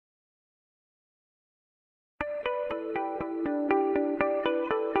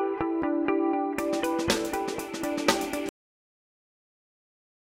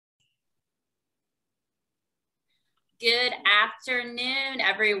afternoon,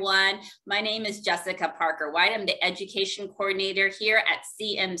 everyone. My name is Jessica Parker White. I'm the education coordinator here at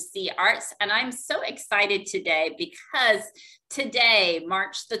CMC Arts, and I'm so excited today because today,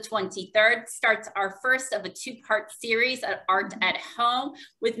 March the 23rd, starts our first of a two-part series at Art at Home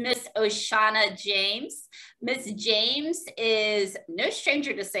with Miss Oceana James. Miss James is no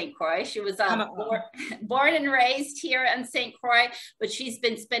stranger to St. Croix. She was born and raised here in St. Croix, but she's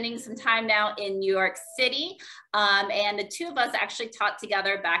been spending some time now in New York City. And the two of us actually taught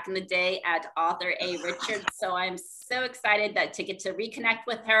together back in the day at Arthur A. Richards. So I'm so excited to get to reconnect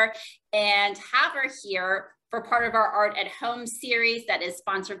with her and have her here for part of our Art at Home series that is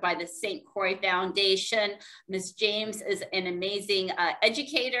sponsored by the St. Croix Foundation. Ms. James is an amazing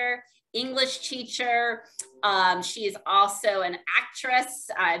educator, English teacher. She is also an actress.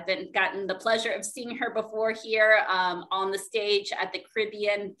 I've gotten the pleasure of seeing her before here on the stage at the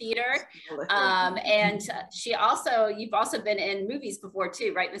Caribbean Theater. And you've also been in movies before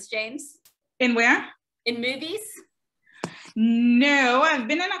too, right, Ms. James? In where? In movies? No, I've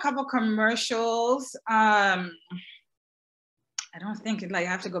been in a couple commercials. I don't think I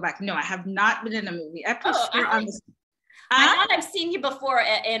have to go back. No, I have not been in a movie. I thought I've seen you before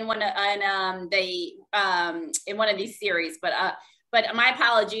in one of these series, but my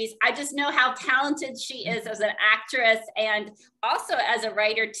apologies. I just know how talented she is as an actress and also as a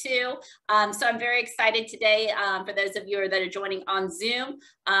writer too. So I'm very excited today for those of you that are joining on Zoom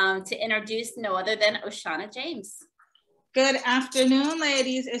to introduce no other than Oceana James. Good afternoon,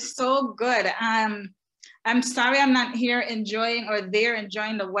 ladies. It's so good. I'm sorry I'm not here enjoying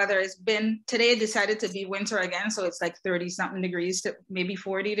the weather. It's been, today decided to be winter again. So it's like 30 something degrees to maybe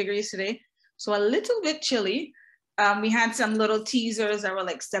 40 degrees today. So a little bit chilly. We had some little teasers that were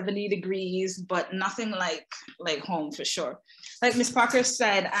like 70 degrees, but nothing like home for sure. Like Ms. Parker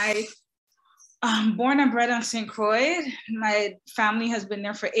said, I'm born and bred on St. Croix. My family has been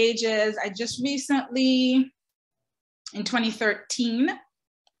there for ages. I just recently, in 2013,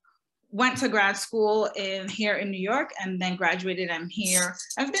 went to grad school here in New York and then graduated. I'm here.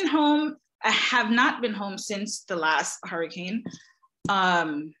 I've been home. I have not been home since the last hurricane.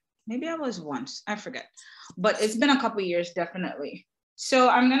 Maybe I was once, I forget. But it's been a couple years, definitely. So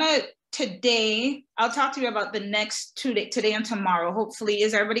today, I'll talk to you about the next 2 days, today and tomorrow. Hopefully,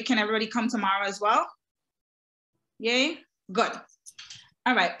 can everybody come tomorrow as well? Yay, good.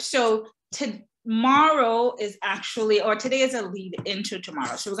 All right, so tomorrow is today is a lead into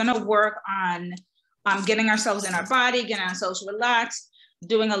tomorrow. So we're gonna work on getting ourselves in our body, getting ourselves relaxed,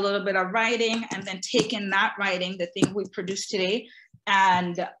 doing a little bit of writing, and then taking that writing, the thing we produced today,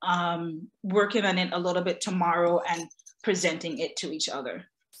 and working on it a little bit tomorrow and presenting it to each other.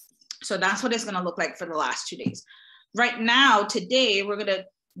 So that's what it's gonna look like for the last 2 days. Right now, today, we're gonna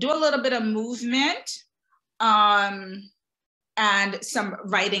do a little bit of movement and some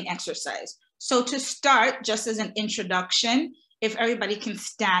writing exercise. So to start, just as an introduction, if everybody can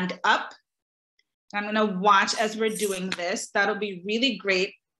stand up, I'm gonna watch as we're doing this. That'll be really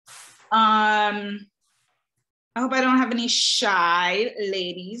great. I hope I don't have any shy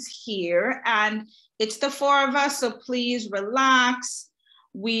ladies here. And it's the 4 of us, so please relax.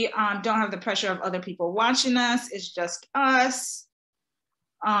 We don't have the pressure of other people watching us. It's just us.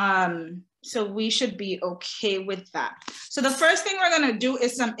 So we should be okay with that. So the first thing we're gonna do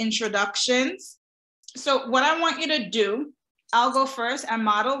is some introductions. So what I want you to do, I'll go first and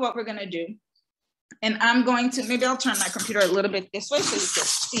model what we're gonna do. And I'm going to, maybe I'll turn my computer a little bit this way so you can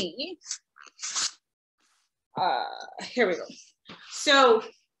see. Here we go. So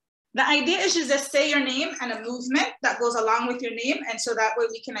the idea is to just say your name and a movement that goes along with your name. And so that way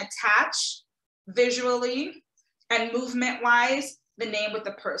we can attach visually and movement-wise the name with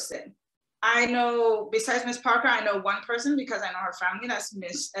the person. I know, besides Miss Parker, I know one person because I know her family, that's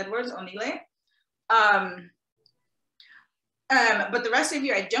Miss Edwards Onile. But the rest of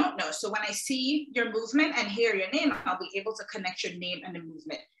you, I don't know. So when I see your movement and hear your name, I'll be able to connect your name and the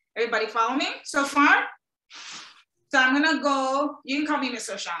movement. Everybody follow me so far? So I'm gonna go, you can call me Miss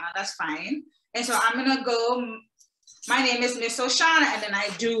Oceana, that's fine. And so I'm gonna go, my name is Miss Oceana, and then I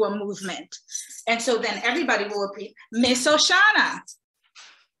do a movement. And so then everybody will repeat, Miss Oceana.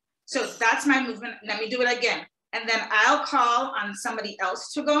 So that's my movement. Let me do it again. And then I'll call on somebody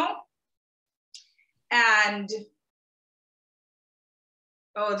else to go. And,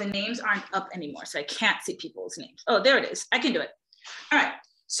 oh, the names aren't up anymore, so I can't see people's names. Oh, there it is. I can do it. All right.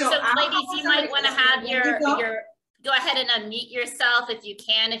 So ladies, you might want to have go ahead and unmute yourself if you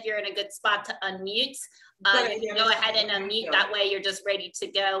can, if you're in a good spot to unmute. Go ahead and unmute. That way you're just ready to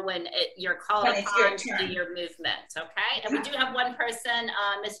go when you're called upon to do your movement, okay? And we do have one person,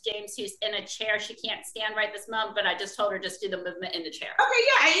 Miss James, who's in a chair. She can't stand right this moment, but I just told her just do the movement in the chair.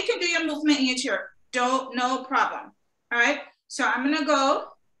 Okay, yeah, you can do your movement in your chair. No problem. All right, so I'm gonna go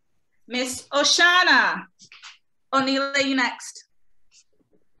Miss Oceana. O'Neill, you next.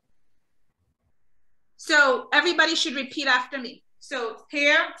 So everybody should repeat after me. So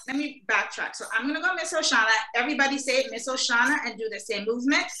here, let me backtrack. So I'm gonna go Miss Oceana. Everybody say Miss Oceana and do the same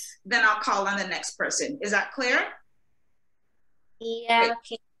movement. Then I'll call on the next person. Is that clear? Yeah.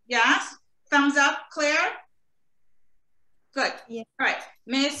 Okay. Yes? Thumbs up, clear? Good. Yeah. All right,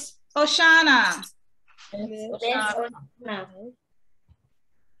 Miss Oceana. Miss Oceana.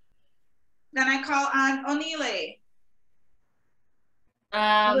 Then I call on O'Neill.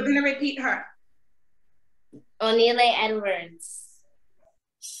 We're gonna repeat her. O'Neill Edwards.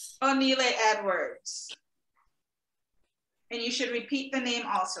 O'Neill Edwards. And you should repeat the name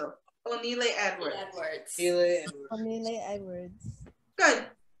also. O'Neill Edwards. O'Neill Edwards. Good.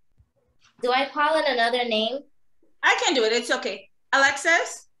 Do I call in another name? I can do it. It's okay.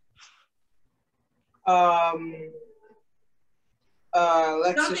 Alexis? Alexis.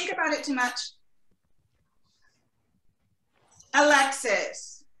 Don't think about it too much.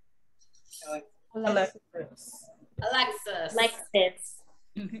 Alexis. Alexis.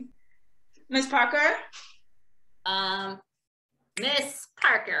 Mm-hmm. Miss Parker? Miss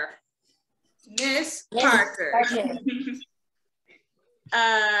Parker. Miss Parker.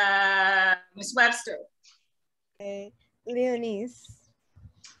 Miss Webster. Leonise.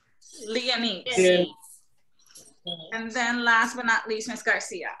 And then last but not least, Miss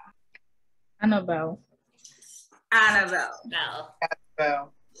Garcia. Annabelle.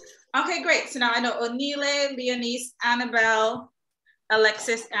 Okay, great. So now I know O'Neill, Leonise, Annabelle,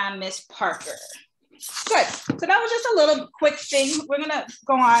 Alexis, and Miss Parker. Good. So that was just a little quick thing. We're gonna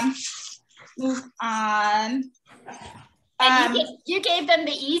go on, move on. And you gave them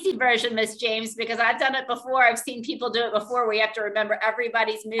the easy version, Miss James, because I've done it before. I've seen people do it before. We have to remember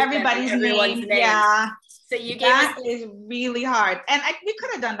everybody's movement, everyone's name. Yeah. So you gave that is really hard. And we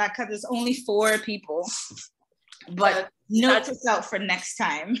could have done that because it's only 4 people. But note this out for next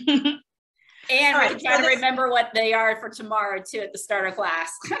time. And we try to remember what they are for tomorrow too at the start of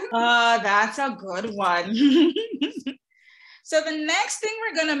class. That's a good one. So the next thing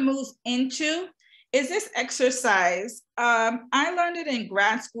we're gonna move into is this exercise. I learned it in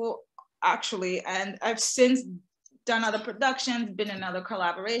grad school actually, and I've since done other productions, been in other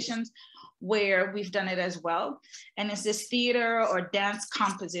collaborations where we've done it as well. And it's this theater or dance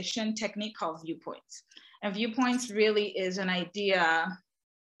composition technique called viewpoints. And viewpoints really is an idea,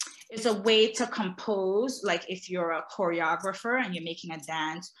 it's a way to compose, like if you're a choreographer and you're making a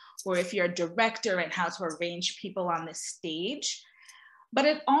dance, or if you're a director and how to arrange people on the stage. But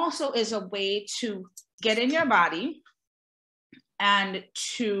it also is a way to get in your body and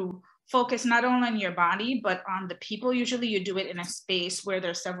to focus not only on your body, but on the people. Usually you do it in a space where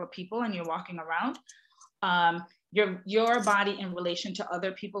there's several people and you're walking around. Your body in relation to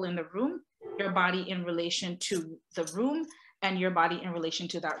other people in the room, your body in relation to the room, and your body in relation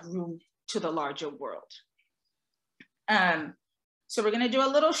to that room, to the larger world. So we're gonna do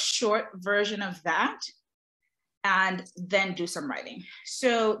a little short version of that and then do some writing.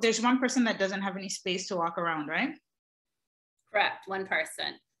 So there's one person that doesn't have any space to walk around, right? Correct, one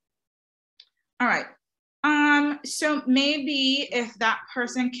person. All right. So maybe if that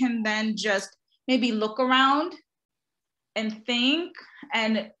person can then just maybe look around and think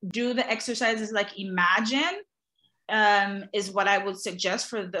and do the exercises like imagine, is what I would suggest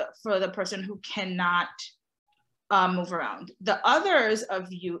for the person who cannot move around. The others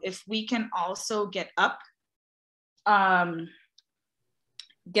of you, if we can also get up,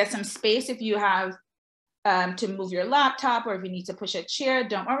 get some space if you have to move your laptop, or if you need to push a chair,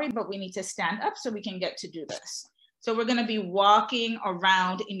 don't worry, but we need to stand up so we can get to do this. So we're gonna be walking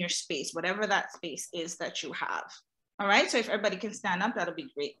around in your space, whatever that space is that you have. All right, so if everybody can stand up, that'll be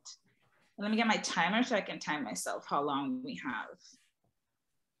great. Let me get my timer so I can time myself how long we have.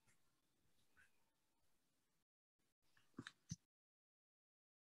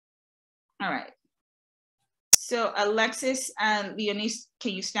 All right. So Alexis and Leonise,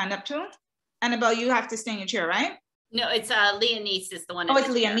 can you stand up too? Annabelle, you have to stay in your chair, right? No, it's Leonise is the one. Oh, it's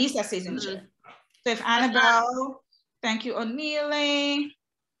Leonise that stays in the chair. So if Annabelle, thank you, O'Neill.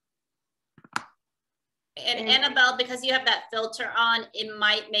 And Annabelle, because you have that filter on, it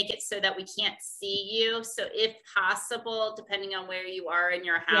might make it so that we can't see you. So if possible, depending on where you are in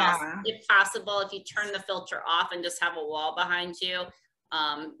your house, if possible, if you turn the filter off and just have a wall behind you,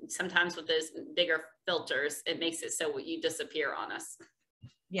 sometimes with those bigger filters, it makes it so you disappear on us.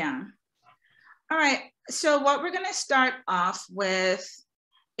 Yeah. All right. So what we're going to start off with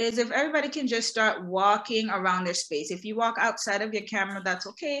is if everybody can just start walking around their space. If you walk outside of your camera, that's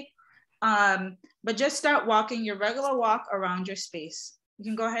okay. But just start walking your regular walk around your space. You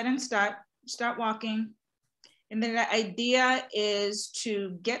can go ahead and start walking. And then the idea is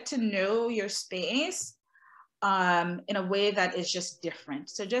to get to know your space in a way that is just different.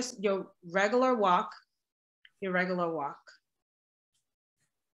 So just your regular walk.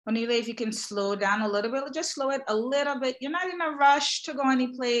 Onile, if you can slow down a little bit, just slow it a little bit. You're not in a rush to go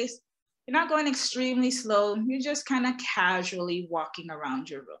any place. You're not going extremely slow. You're just kind of casually walking around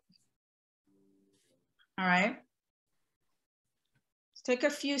your room. All right. Take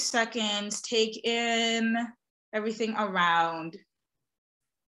a few seconds, take in everything around.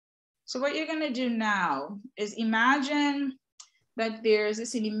 So what you're gonna do now is imagine that there's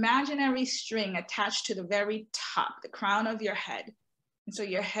this imaginary string attached to the very top, the crown of your head. And so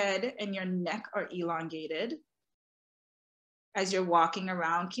your head and your neck are elongated as you're walking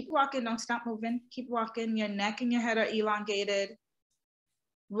around. Keep walking, don't stop moving. Keep walking, your neck and your head are elongated.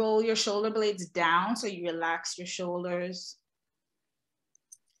 Roll your shoulder blades down so you relax your shoulders.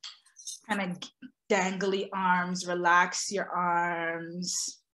 Kind of dangly arms, relax your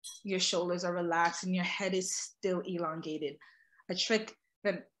arms. Your shoulders are relaxed and your head is still elongated. A trick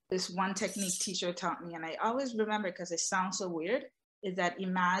that this one technique teacher taught me, and I always remember because it sounds so weird, is that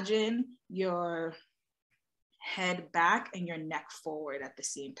imagine your head back and your neck forward at the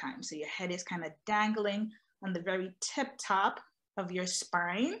same time. So your head is kind of dangling on the very tip top of your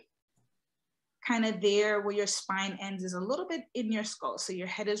spine, kind of there where your spine ends is a little bit in your skull. So your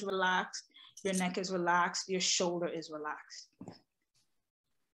head is relaxed, your neck is relaxed, your shoulder is relaxed.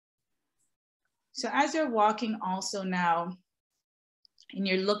 So as you're walking also now, and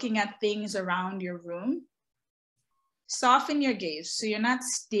you're looking at things around your room, soften your gaze. So you're not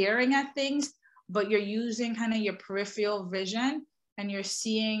staring at things, but you're using kind of your peripheral vision and you're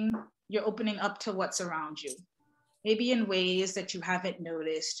seeing, you're opening up to what's around you. Maybe in ways that you haven't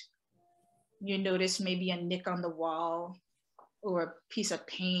noticed. You notice maybe a nick on the wall or a piece of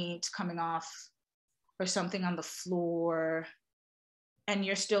paint coming off or something on the floor, and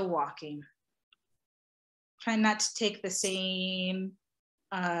you're still walking. Try not to take the same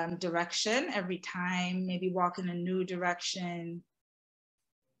direction every time. Maybe walk in a new direction.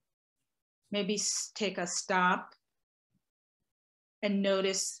 Maybe take a stop and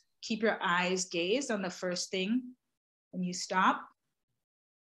notice, keep your eyes gazed on the first thing when you stop.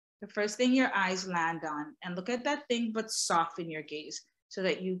 The first thing your eyes land on, and look at that thing, but soften your gaze so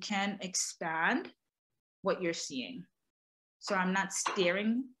that you can expand what you're seeing. So I'm not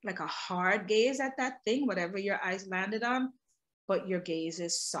staring like a hard gaze at that thing, whatever your eyes landed on, but your gaze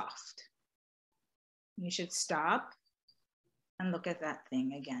is soft. You should stop and look at that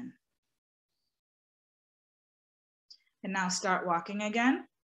thing again. And now start walking again.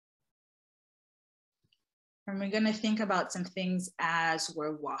 And we're gonna think about some things as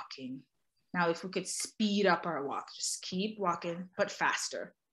we're walking. Now, if we could speed up our walk, just keep walking, but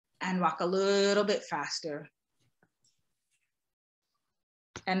faster, and walk a little bit faster.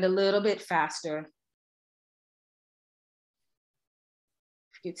 And a little bit faster.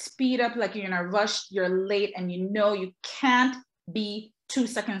 If you could speed up like you're in a rush, you're late, and you know you can't be 2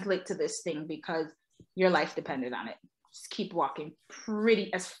 seconds late to this thing because your life depended on it. Just keep walking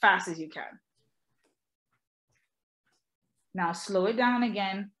pretty as fast as you can. Now slow it down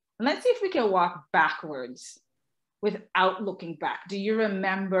again. Let's see if we can walk backwards without looking back. Do you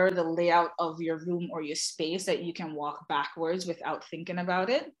remember the layout of your room or your space that you can walk backwards without thinking about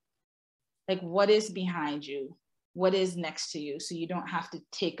it? Like, what is behind you? What is next to you? So you don't have to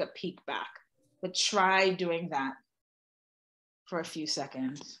take a peek back, but try doing that for a few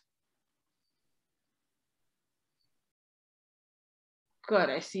seconds. Good,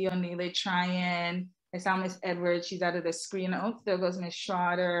 I see Onile trying. I saw Miss Edwards, she's out of the screen. Oh, there goes Miss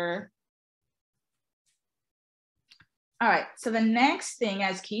Schroeder. All right, so the next thing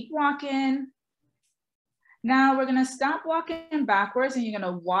is keep walking. Now we're gonna stop walking backwards and you're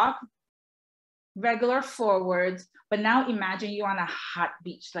gonna walk regular forwards, but now imagine you're on a hot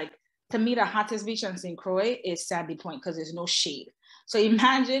beach. Like, to me, the hottest beach on St. Croix is Sandy Point because there's no shade. So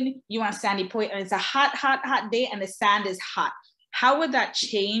imagine you on Sandy Point and it's a hot, hot, hot day and the sand is hot. How would that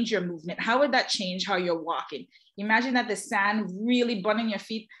change your movement? How would that change how you're walking? Imagine that the sand really burning your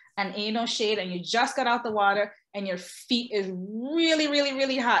feet and ain't no shade, and you just got out the water and your feet is really, really,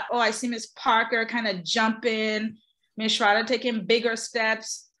 really hot. Oh, I see Miss Parker kind of jumping, Miss Shraddha taking bigger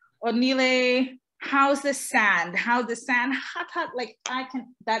steps. Onile, how's the sand? How's the sand? Hot, like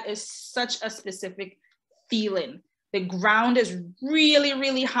that is such a specific feeling. The ground is really,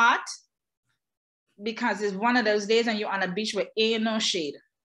 really hot because it's one of those days and you're on a beach with ain't no shade.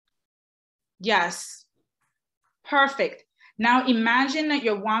 Yes, perfect. Now imagine that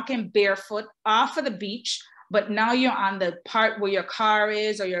you're walking barefoot off of the beach, but now you're on the part where your car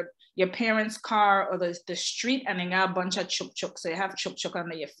is, or your parents' car, or the street, and then you got a bunch of chuk-chuk. So you have chuk-chuk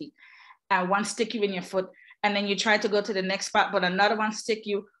under your feet. And one stick you in your foot, and then you try to go to the next spot, but another one stick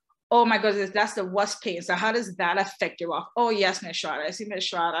you. Oh my goodness, that's the worst pain. So how does that affect your walk? Oh yes, Miss Shraddha. I see Miss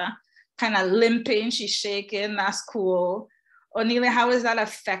Shraddha kind of limping, she's shaking, that's cool. Onile, how is that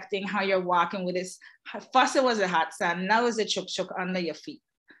affecting how you're walking with this? First it was a hot sand, now it's a chuk-chuk under your feet.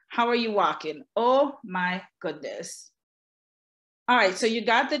 How are you walking? Oh my goodness. All right, so you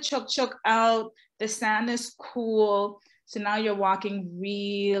got the chuk-chuk out, the sand is cool. So now you're walking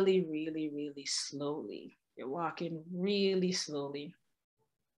really, really, really slowly. You're walking really slowly.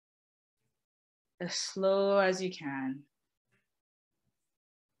 As slow as you can.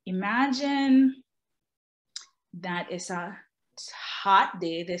 Imagine that it's a hot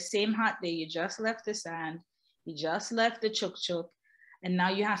day, the same hot day, you just left the sand, you just left the chuk-chuk, and now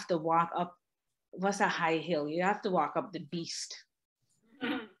you have to walk up, what's a high hill? You have to walk up the beast.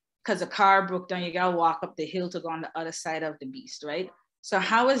 Because the car broke down, you gotta walk up the hill to go on the other side of the beast, right? So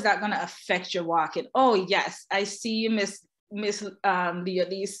how is that gonna affect your walking? Oh yes, I see you, Miss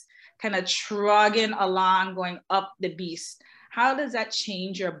Leodis, kind of trogging along, going up the beast. How does that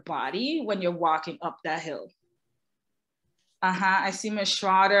change your body when you're walking up that hill? I see Miss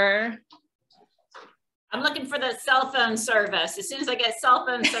Shraddha. I'm looking for the cell phone service. As soon as I get cell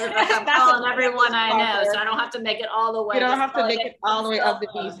phone service, I'm calling everyone I know, so I don't have to make it all the way. You don't have to make it all the way up the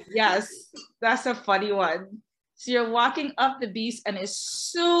beast. Yes, that's a funny one. So you're walking up the beast and it's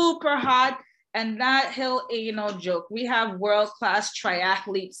super hot, and that hill ain't no joke. We have world-class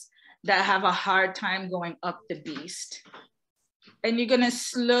triathletes that have a hard time going up the beast. And you're gonna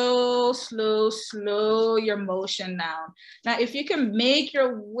slow your motion down. Now, if you can make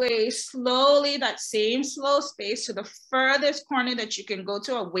your way slowly, that same slow space, to the furthest corner that you can go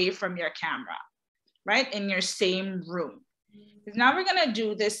to away from your camera, right? In your same room. Because now we're gonna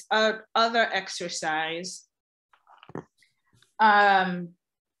do this other exercise.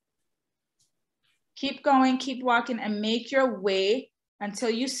 Keep going, keep walking, and make your way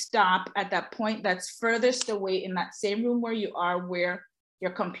until you stop at that point that's furthest away in that same room where you are, where your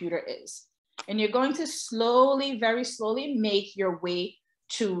computer is. And you're going to slowly, very slowly make your way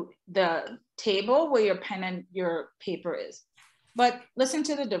to the table where your pen and your paper is. But listen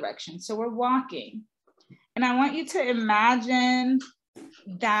to the direction. So we're walking. And I want you to imagine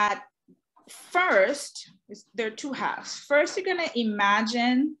that first, there are two halves. First, you're gonna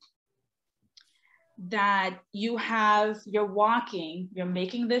imagine that you're walking, you're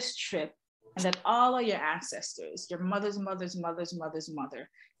making this trip, and that all of your ancestors, your mother's mother's mother's mother's mother,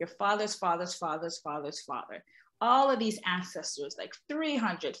 your father's father's father's father's father, all of these ancestors, like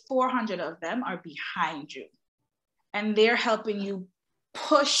 300, 400 of them are behind you. And they're helping you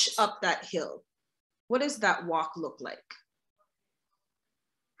push up that hill. What does that walk look like?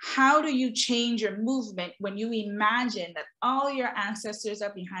 How do you change your movement when you imagine that all your ancestors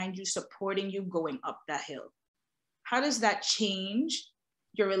are behind you, supporting you going up that hill? How does that change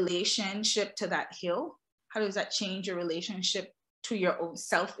your relationship to that hill? How does that change your relationship to your own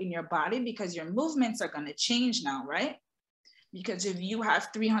self in your body? Because your movements are going to change now, right? Because if you have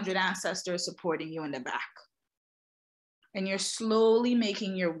 300 ancestors supporting you in the back, and you're slowly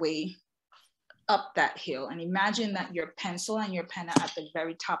making your way up that hill, and imagine that your pencil and your pen are at the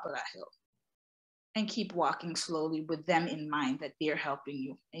very top of that hill, and keep walking slowly with them in mind, that they're helping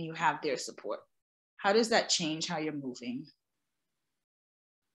you and you have their support. How does that change how you're moving?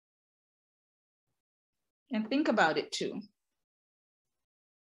 And think about it too.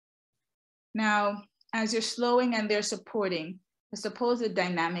 Now, as you're slowing and they're supporting, suppose the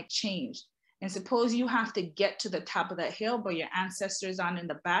dynamic changed, and suppose you have to get to the top of that hill, but your ancestors on in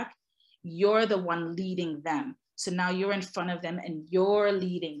the back, you're the one leading them. So now you're in front of them and you're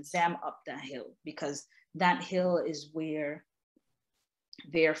leading them up that hill, because that hill is where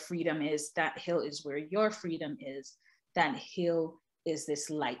their freedom is. That hill is where your freedom is. That hill is this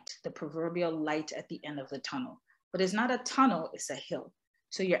light, the proverbial light at the end of the tunnel. But it's not a tunnel, it's a hill.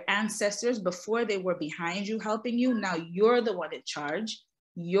 So your ancestors, before they were behind you helping you, now you're the one in charge.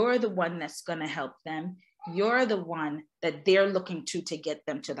 You're the one that's gonna help them. You're the one that they're looking to get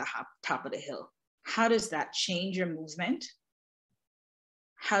them to the top of the hill. How does that change your movement?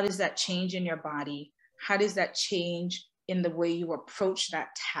 How does that change in your body? How does that change in the way you approach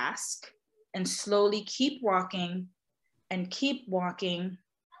that task? And slowly keep walking and keep walking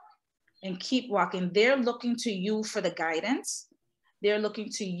and keep walking. They're looking to you for the guidance. They're looking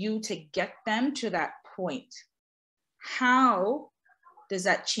to you to get them to that point. How does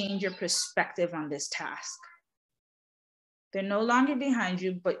that change your perspective on this task? They're no longer behind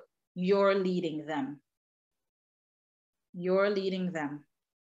you, but you're leading them. You're leading them.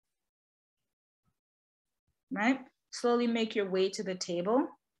 Right? Slowly make your way to the table.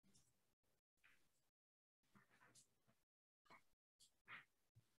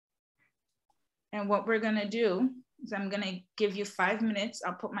 And what we're gonna do is I'm gonna give you 5 minutes.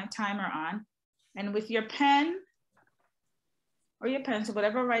 I'll put my timer on. And with your pen or your pencil,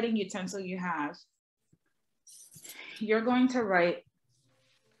 whatever writing utensil you have, you're going to write,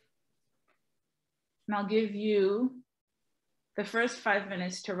 and I'll give you the first 5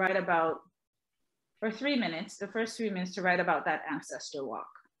 minutes to write about, or 3 minutes, the first 3 minutes to write about that ancestor walk,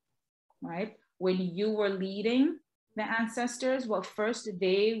 right? When you were leading the ancestors, well, first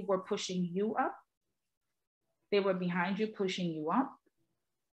they were pushing you up. They were behind you, pushing you up.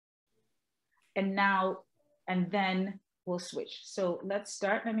 And now, and then we'll switch. So let's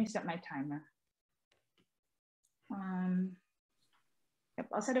start. Let me set my timer. Yep,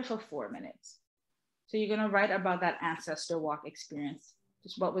 I'll set it for 4 minutes. So you're gonna write about that ancestor walk experience.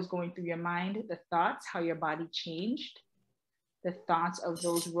 Just what was going through your mind, the thoughts, how your body changed, the thoughts of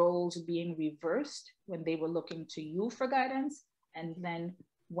those roles being reversed when they were looking to you for guidance, and then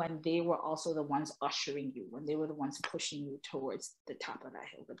when they were also the ones ushering you, when they were the ones pushing you towards the top of that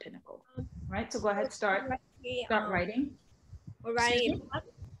hill, the pinnacle. Right, so go ahead, start writing. We're writing a poem?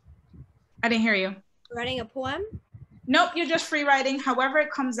 I didn't hear you. We're writing a poem? Nope, you're just free writing. However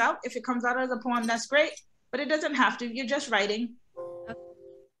it comes out, if it comes out as a poem, that's great, but it doesn't have to, you're just writing.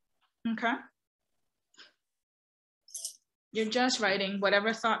 Okay. You're just writing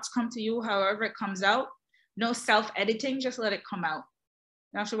whatever thoughts come to you, however it comes out. No self-editing, just let it come out.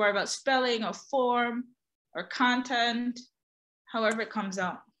 You don't have to worry about spelling or form or content, however it comes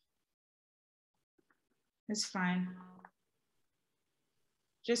out. It's fine.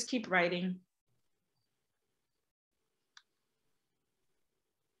 Just keep writing.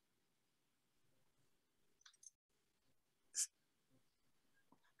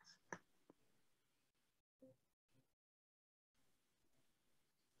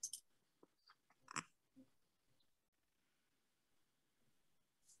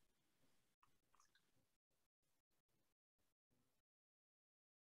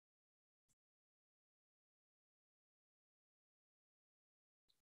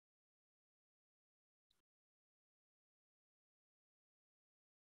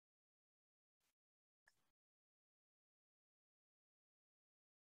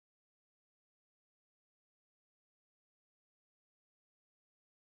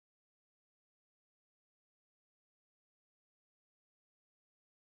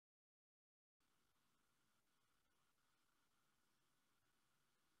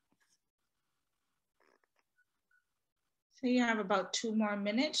 So you have about 2 more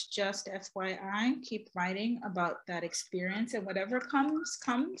minutes, just FYI, keep writing about that experience, and whatever comes,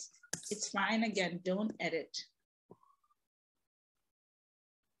 it's fine. Again, don't edit.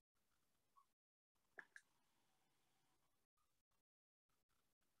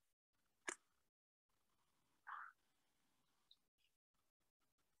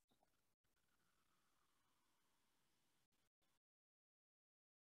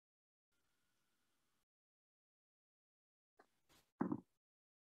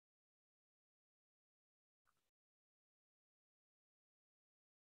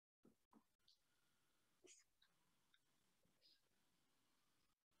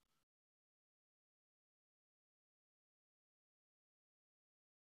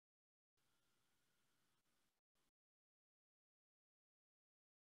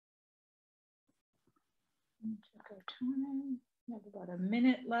 Check our time. We have about a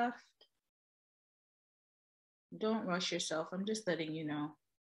minute left. Don't rush yourself. I'm just letting you know.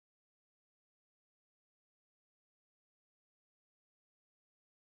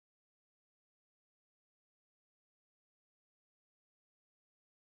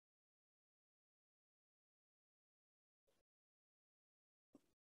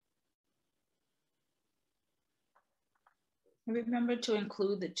 Remember to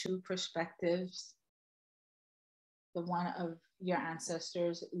include the 2 perspectives, the one of your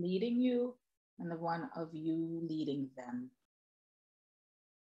ancestors leading you and the one of you leading them.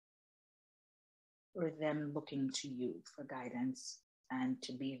 or them looking to you for guidance and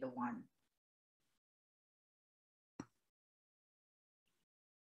to be the one?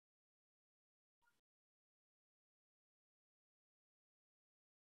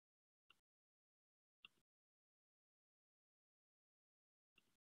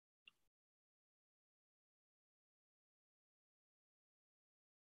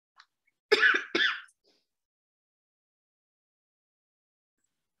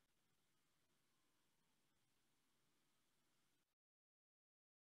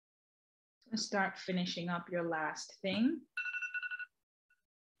 Start finishing up your last thing.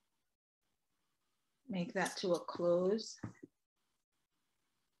 Make that to a close.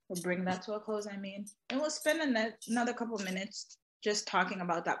 Or bring that to a close, I mean. And we'll spend another couple of minutes just talking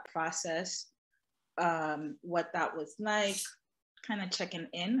about that process, what that was like, kind of checking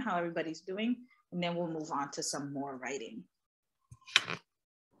in how everybody's doing, and then we'll move on to some more writing.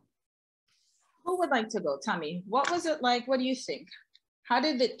 Who would like to go? Tell me, what was it like? What do you think? How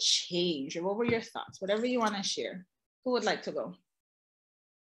did it change? Or what were your thoughts? Whatever you want to share. Who would like to go?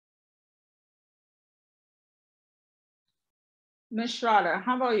 Ms. Schroeder,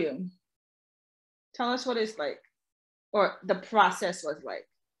 how about you? Tell us what it's like, or the process was like.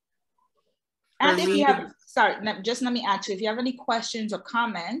 And if you have, sorry, just let me add to, if you have any questions or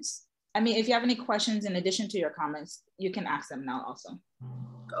comments, I mean, if you have any questions in addition to your comments, you can ask them now also.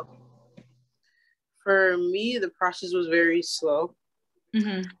 Okay. For me, the process was very slow.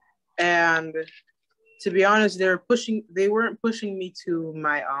 Mm-hmm. And to be honest, they weren't pushing me to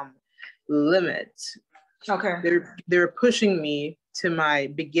my limit. Okay. They were pushing me to my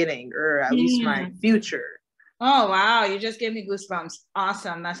beginning, or at least my future. Oh wow, you just gave me goosebumps.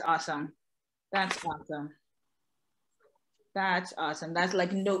 Awesome. That's awesome. That's awesome. That's awesome. That's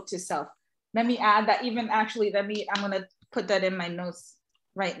like note to self. Let me add that. Even actually, I'm gonna put that in my notes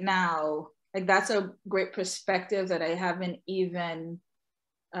right now. Like, that's a great perspective that I haven't even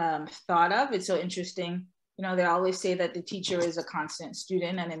thought of. It's so interesting. You know, they always say that the teacher is a constant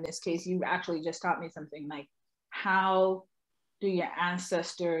student. And in this case, you actually just taught me something like, how do your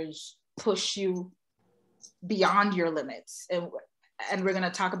ancestors push you beyond your limits? And we're going to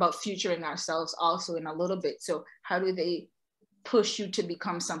talk about futuring ourselves also in a little bit. So how do they push you to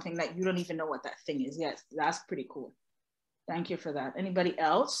become something that you don't even know what that thing is? Yes, that's pretty cool. Thank you for that. Anybody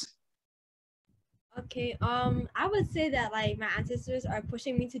else? Okay, I would say that like my ancestors are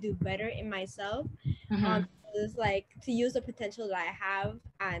pushing me to do better in myself. It's like to use the potential that I have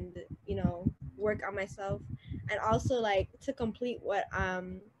and, you know, work on myself, and also like to complete what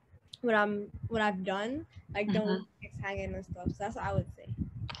I've done, like don't hanging and stuff. So that's what I would say.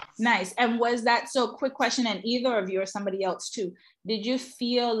 Nice. And was that, so quick question, and either of you or somebody else too, did you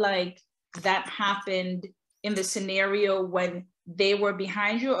feel like that happened in the scenario when they were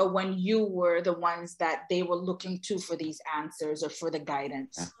behind you, or when you were the ones that they were looking to for these answers or for the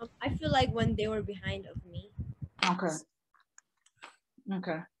guidance? I feel like when they were behind of me. Okay.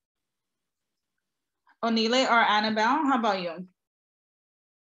 Okay. Onile or Annabelle, how about you?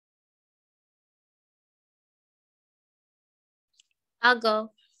 I'll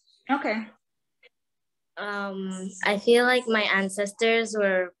go. Okay. I feel like my ancestors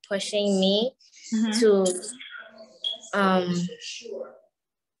were pushing me to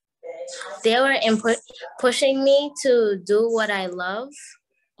they were pushing me to do what I love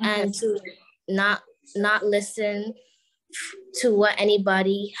and to not listen to what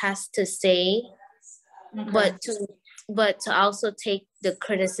anybody has to say, but to also take the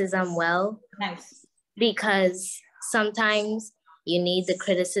criticism well. Nice. Because sometimes you need the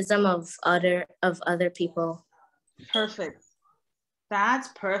criticism of other people. Perfect. That's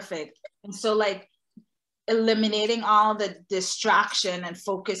perfect. And so like eliminating all the distraction and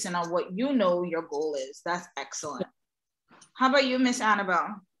focusing on what you know your goal is. That's excellent. How about you, Miss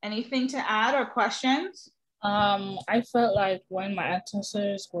Annabelle? Anything to add or questions? I felt like when my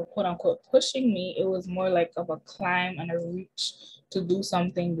ancestors were quote unquote pushing me, it was more like of a climb and a reach to do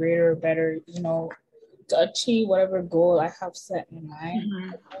something greater or better, you know, to achieve whatever goal I have set in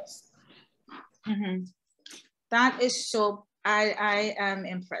mind. That is so, I am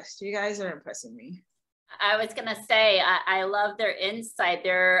impressed. You guys are impressing me. I was gonna say, I love their insight.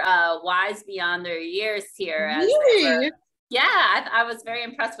 They're wise beyond their years here. Really? I was very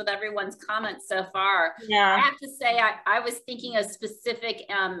impressed with everyone's comments so far. Yeah. I have to say, I was thinking of specific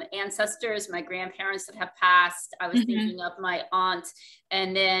ancestors, my grandparents that have passed. I was thinking of my aunt,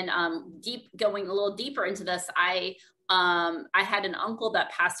 and then going a little deeper into this, I had an uncle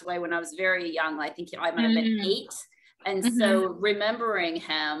that passed away when I was very young. I think I might have been 8. And so remembering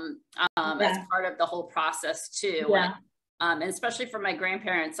him as part of the whole process too. And especially for my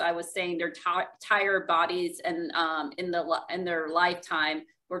grandparents, I was saying their tired bodies and in their lifetime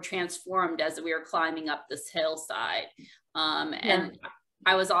were transformed as we were climbing up this hillside. And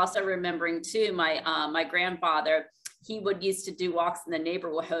I was also remembering too, my grandfather, he would used to do walks in the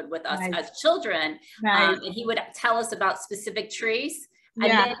neighborhood with us as children. And he would tell us about specific trees, and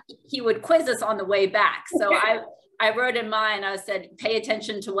then he would quiz us on the way back. So I wrote in mine, I said, pay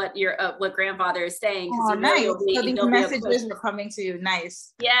attention to what what grandfather is saying. Oh, nice. So these messages were coming to you.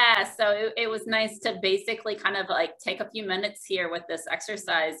 Nice. Yeah. So it was nice to basically kind of like take a few minutes here with this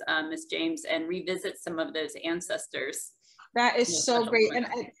exercise, Ms. James, and revisit some of those ancestors. That is so great. And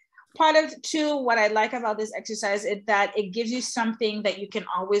part of too, what I like about this exercise is that it gives you something that you can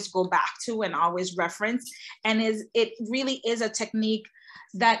always go back to and always reference. And it really is a technique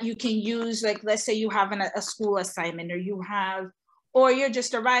that you can use, like, let's say you have a school assignment, or you're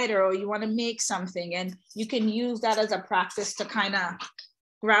just a writer, or you want to make something, and you can use that as a practice to kind of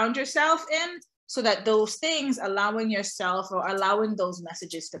ground yourself in, so that those things, allowing yourself or allowing those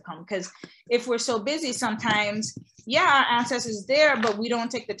messages to come. Because if we're so busy sometimes, our ancestors there, but we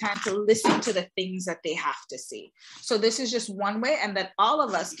don't take the time to listen to the things that they have to say. So this is just one way, and that all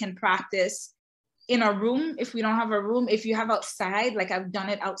of us can practice in a room. If we don't have a room, if you have outside, like I've done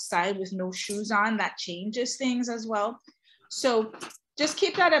it outside with no shoes on, that changes things as well. So just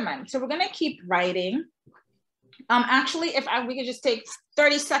keep that in mind. So we're gonna keep writing. Actually, we could just take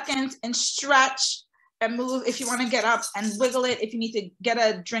 30 seconds and stretch and move. If you want to get up and wiggle it, if you need to get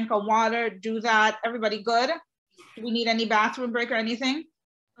a drink of water, do that. Everybody good? Do we need any bathroom break or anything?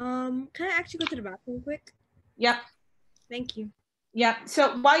 Can I actually go to the bathroom quick? Yep. Thank you. Yep.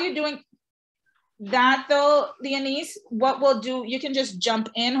 So while you're doing that though, Leonise, what we'll do, you can just jump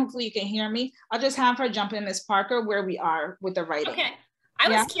in. Hopefully you can hear me. I'll just have her jump in, Miss Parker, where we are with the writing. Okay. I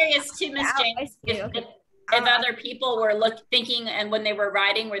was curious too, Miss James, if other people were thinking, and when they were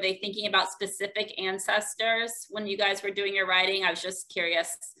writing, were they thinking about specific ancestors when you guys were doing your writing? I was just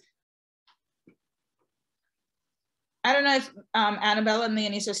curious. I don't know if Annabelle and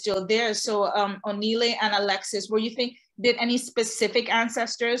Leonise are still there. So Onile and Alexis, did any specific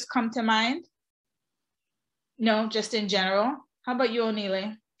ancestors come to mind? No, just in general. How about you,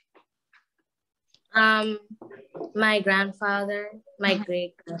 Onile? My grandfather, my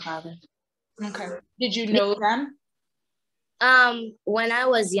great-grandfather. Okay. Did you know them? When I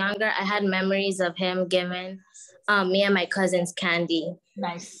was younger, I had memories of him giving me and my cousins candy.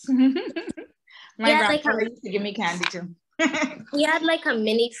 Nice. My grandfather used to give me candy too. He had like a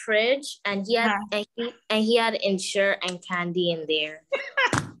mini fridge, and he had Ensure and candy in there.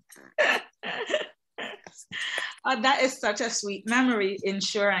 That is such a sweet memory,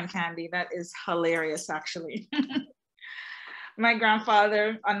 Ensure and candy. That is hilarious, actually. My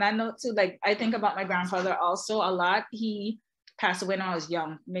grandfather, on that note too, like I think about my grandfather also a lot. He passed away when I was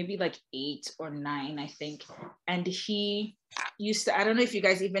young, maybe like 8 or 9, I think. And he used to, I don't know if you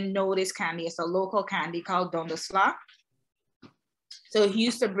guys even know this candy. It's a local candy called Dondosla. So he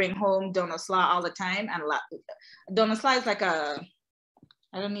used to bring home Dondosla all the time. And Dondosla is like I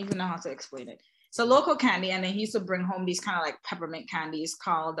don't even know how to explain it. It's a local candy. And then he used to bring home these kind of like peppermint candies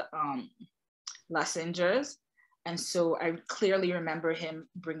called Lozengers. And so I clearly remember him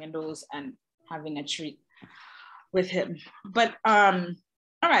bringing those and having a treat with him. But all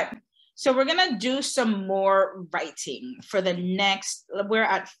right, so we're gonna do some more writing for the next, we're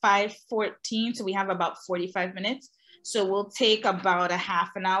at 5:14, so we have about 45 minutes. So we'll take about a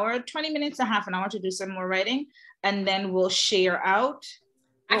half an hour, 20 minutes, a half an hour to do some more writing, and then we'll share out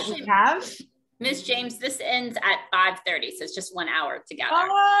what we have. Ms. James, this ends at 5:30, so it's just 1 hour together.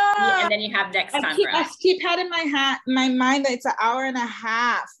 And then you have next time. I keep having my mind that it's an hour and a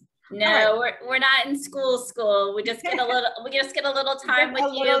half. No, right. we're not in school. We just get a little time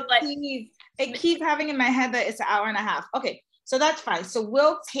with you, but it keeps having in my head that it's an hour and a half. Okay, so that's fine. So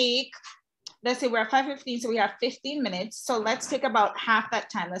we'll take, let's say we're at 5:15, so we have 15 minutes. So let's take about half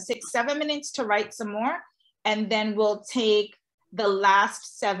that time. Let's take 7 minutes to write some more, and then we'll take the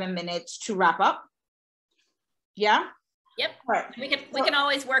last 7 minutes to wrap up. Yeah? Yep. All right. We can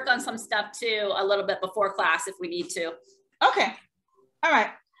always work on some stuff too a little bit before class if we need to. Okay. All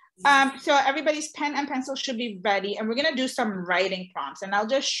right. So everybody's pen and pencil should be ready, and we're gonna do some writing prompts, and I'll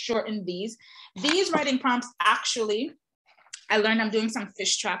just shorten these. These writing prompts, actually, I learned I'm doing some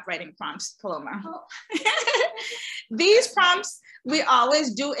fish trap writing prompts, Paloma. Oh. These prompts we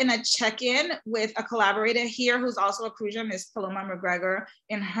always do in a check-in with a collaborator here who's also a Cruiser, Miss Paloma McGregor,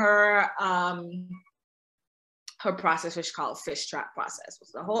 in her her process, which is called fish trap process,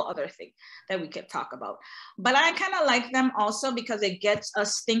 was a whole other thing that we could talk about. But I kind of like them also because it gets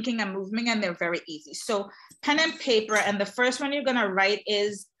us thinking and moving, and they're very easy. So pen and paper, and the first one you're gonna write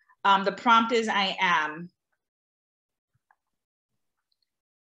is, the prompt is I am.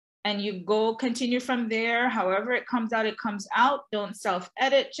 And you continue from there. However it comes out, it comes out. Don't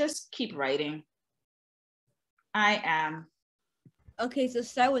self-edit, just keep writing. I am. Okay, so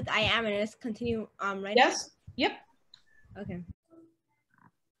start with I am and just continue writing? Yes, yep. Okay.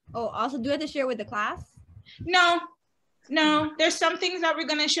 Oh, also, do I have to share with the class? No, there's some things that we're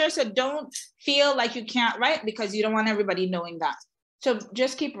gonna share, so don't feel like you can't write because you don't want everybody knowing that. So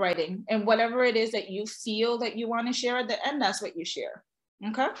just keep writing, and whatever it is that you feel that you wanna share at the end, that's what you share,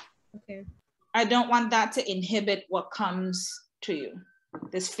 okay? Okay. I don't want that to inhibit what comes to you,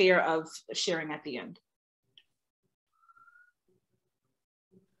 this fear of sharing at the end.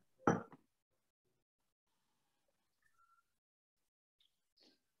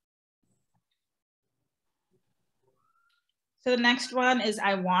 So the next one is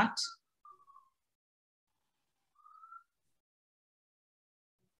I want.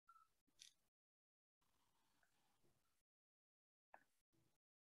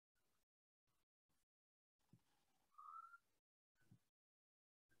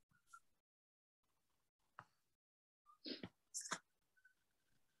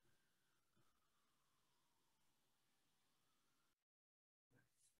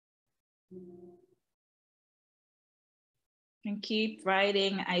 And keep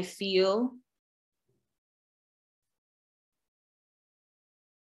writing, I feel.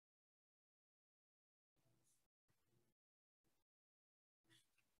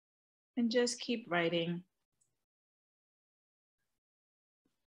 And just keep writing.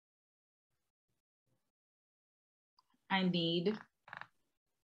 I need.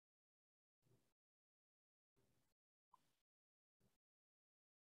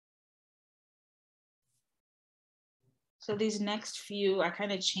 So these next few, I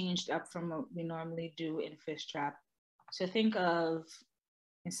kind of changed up from what we normally do in Fish Trap. So think of,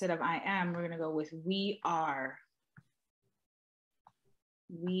 instead of I am, we're gonna go with we are.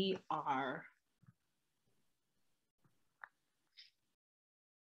 We are.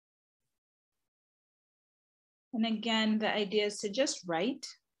 And again, the idea is to just write.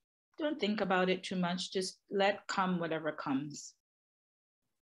 Don't think about it too much. Just let come whatever comes.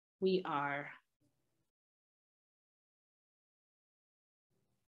 We are.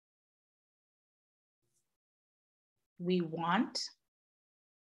 We want.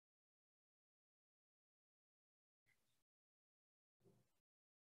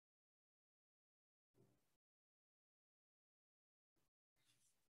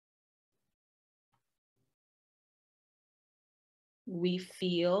 We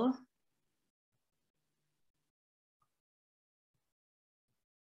feel.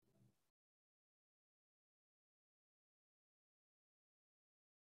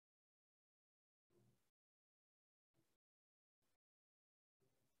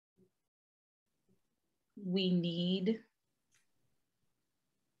 We need.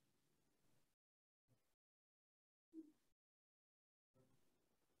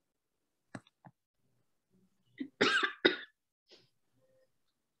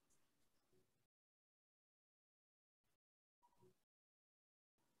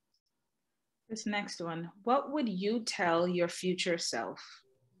 This next one, what would you tell your future self?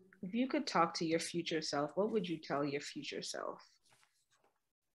 If you could talk to your future self, what would you tell your future self?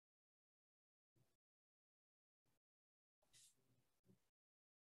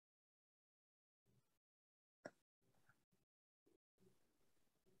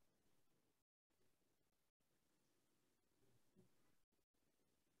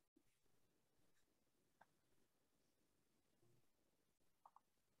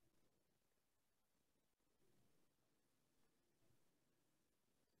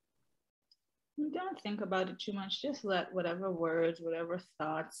 Don't think about it too much. Just let whatever words, whatever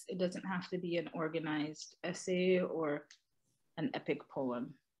thoughts, it doesn't have to be an organized essay or an epic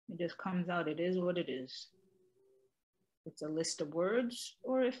poem. It just comes out. It is what it is. It's a list of words,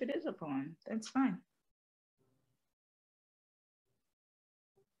 or if it is a poem, that's fine.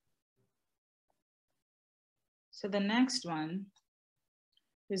 So the next one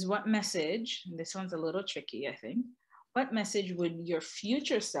is what message, and this one's a little tricky, I think. What message would your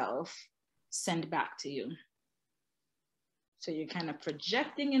future self send back to you? So you're kind of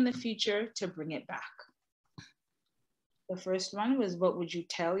projecting in the future to bring it back. The first one was, what would you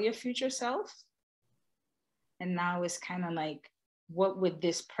tell your future self? And now it's kind of like, what would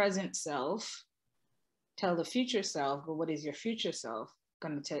this present self tell the future self? But what is your future self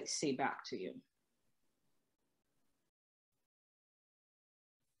going to say back to you?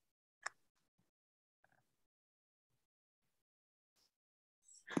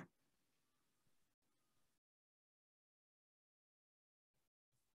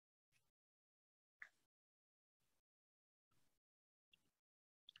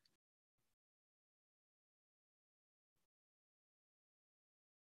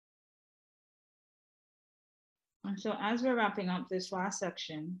 And so as we're wrapping up this last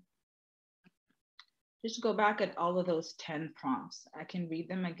section, just go back at all of those 10 prompts. I can read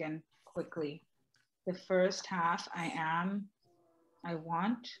them again quickly. The first half, I am, I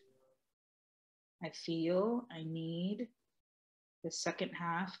want, I feel, I need. The second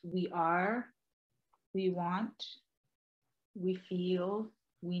half, we are, we want, we feel,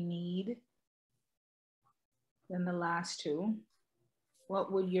 we need. Then the last two,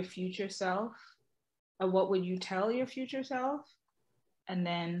 what would your future self, or what would you tell your future self? And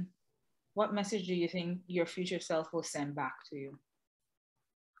then what message do you think your future self will send back to you?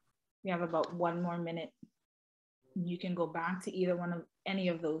 We have about 1 more minute. You can go back to either one of any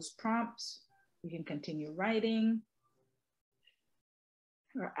of those prompts. You can continue writing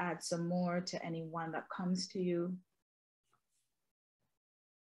or add some more to any one that comes to you.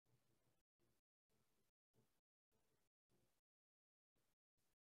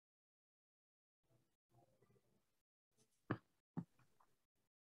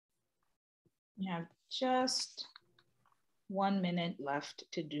 You have just 1 minute left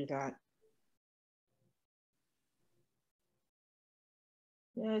to do that.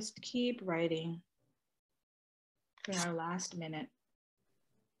 Just keep writing for our last minute.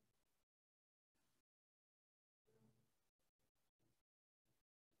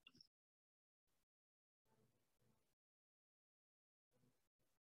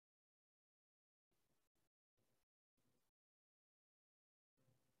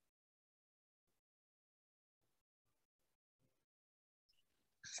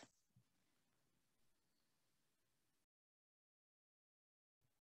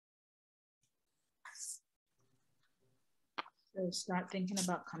 So start thinking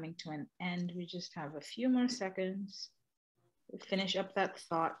about coming to an end. We just have a few more seconds to finish up that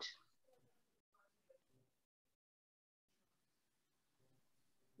thought.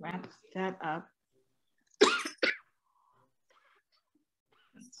 Wrap that up.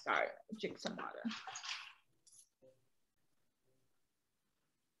 Sorry, drink some water.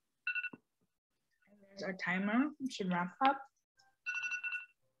 And there's our timer. We should wrap up.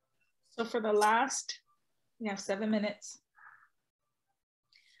 So for the last, we have 7 minutes.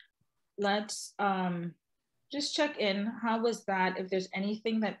 Let's just check in. How was that? If there's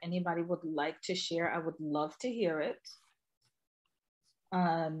anything that anybody would like to share, I would love to hear it.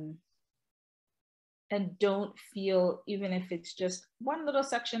 And don't feel, even if it's just one little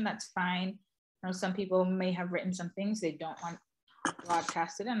section, that's fine. I know some people may have written some things they don't want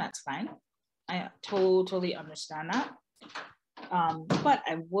broadcasted, and that's fine. I totally understand that. But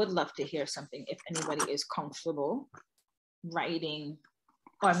I would love to hear something if anybody is comfortable writing,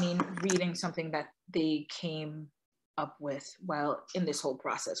 reading something that they came up with while in this whole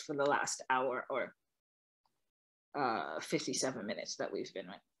process for the last hour or 57 minutes that we've been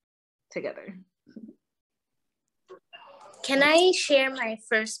together. Can I share my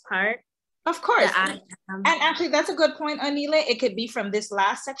first part? Of course. And actually, that's a good point, Anila. It could be from this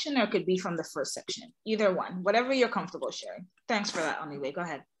last section or it could be from the first section. Either one, whatever you're comfortable sharing. Thanks for that, Anila. Go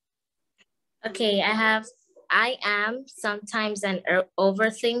ahead. Okay, I am sometimes an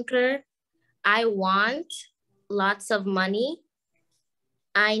overthinker. I want lots of money.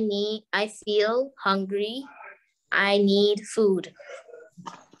 I feel hungry. I need food.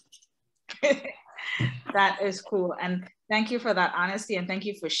 That is cool. And thank you for that honesty and thank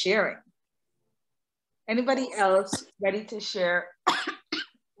you for sharing. Anybody else ready to share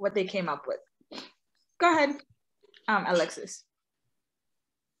what they came up with? Go ahead, Alexis.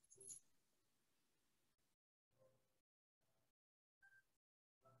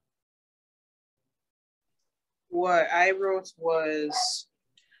 What I wrote was,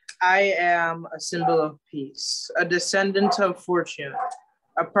 I am a symbol of peace, a descendant of fortune,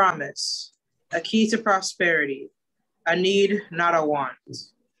 a promise, a key to prosperity, a need, not a want.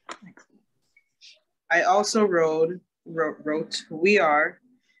 I also wrote, we are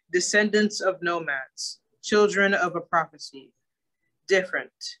descendants of nomads, children of a prophecy,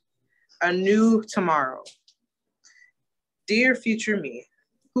 different, a new tomorrow. Dear future me,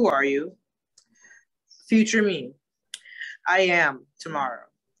 who are you? Future me, I am tomorrow.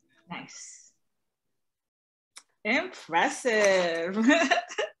 Nice. Impressive.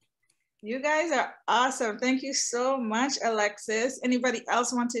 You guys are awesome. Thank you so much, Alexis. Anybody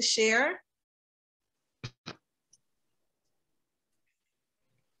else want to share?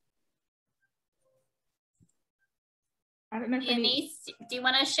 I don't know if Denise, do you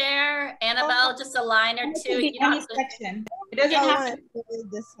want to share? Annabelle, just a line or two. It You don't section. It doesn't have to be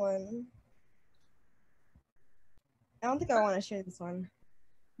this one. I don't think I want to share this one.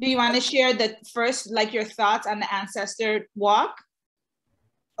 Do you want to share the first, like your thoughts on the ancestor walk?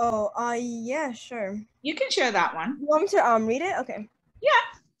 Oh, yeah, sure. You can share that one. You want me to read it? Okay. Yeah.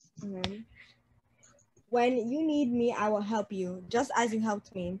 Mhm. When you need me, I will help you, just as you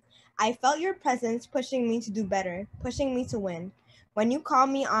helped me. I felt your presence pushing me to do better, pushing me to win. When you call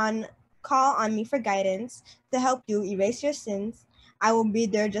on me for guidance to help you erase your sins, I will be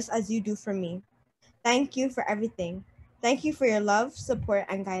there just as you do for me. Thank you for everything. Thank you for your love, support,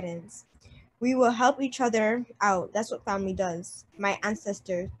 and guidance. We will help each other out. That's what family does. My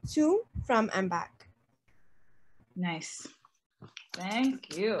ancestor, to, from, and back. Nice.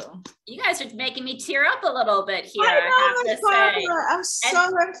 Thank you. You guys are making me tear up a little bit here, I know, I have Miss to say. Barbara. I'm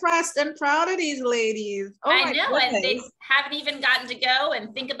so impressed and proud of these ladies. Oh, I my know, goodness. and they haven't even gotten to go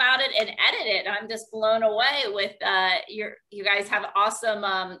and think about it and edit it. I'm just blown away with you guys have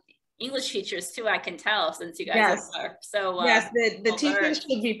awesome English teachers too, I can tell, since you guys are so yes, the teachers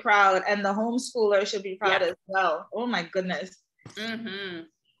should be proud, and the homeschooler should be proud as well. Oh my goodness.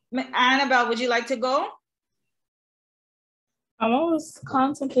 Annabelle, would you like to go? I was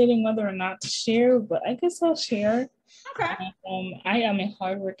contemplating whether or not to share, but I guess I'll share. Okay. I am a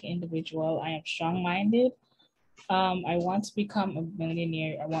hardworking individual. I am strong-minded. I want to become a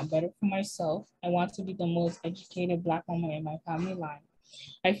millionaire. I want better for myself. I want to be the most educated Black woman in my family line.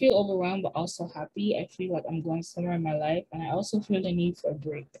 I feel overwhelmed, but also happy. I feel like I'm going somewhere in my life, and I also feel the need for a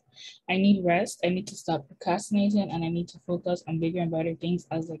break. I need rest. I need to stop procrastinating, and I need to focus on bigger and better things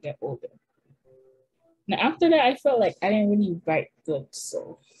as I get older. Now, after that, I felt like I didn't really write good,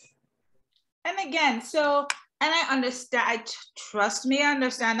 so. And again, and I understand, trust me, I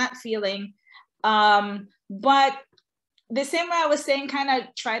understand that feeling. But the same way I was saying, kind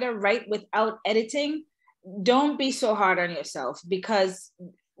of try to write without editing. Don't be so hard on yourself, because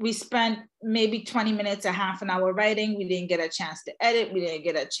we spent maybe 20 minutes, a half an hour writing. We didn't get a chance to edit. We didn't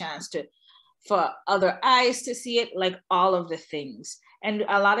get a chance for other eyes to see it, like all of the things. And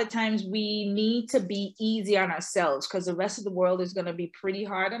a lot of times we need to be easy on ourselves, because the rest of the world is going to be pretty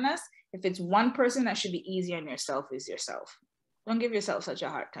hard on us. If it's one person that should be easy on yourself, is yourself. Don't give yourself such a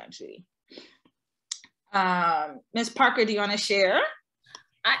hard time, sweetie. Ms. Parker, do you want to share?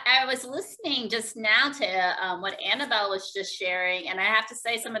 I was listening just now to what Annabelle was just sharing, and I have to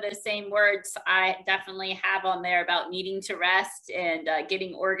say some of the same words I definitely have on there about needing to rest and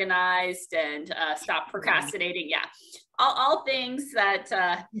getting organized and stop procrastinating. Yeah, all things that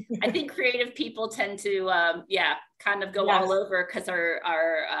I think creative people tend to, kind of go all over, because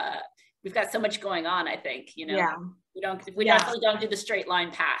we've got so much going on. I think, we definitely don't do the straight line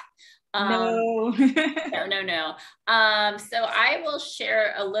path. No. No. So I will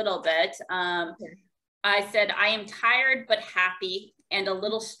share a little bit. I said, I am tired but happy and a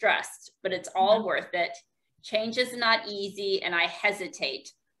little stressed, but it's all worth it. Change is not easy and I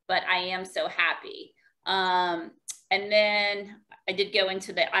hesitate, but I am so happy. And then I did go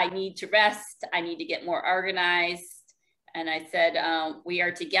into I need to rest. I need to get more organized. And I said, we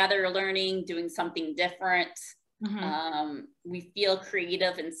are together learning, doing something different. We feel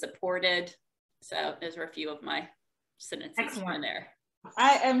creative and supported. So those were a few of my sentences from there.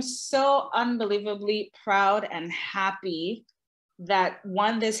 I am so unbelievably proud and happy that,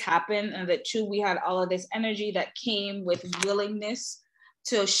 one, this happened, and that, two, we had all of this energy that came with willingness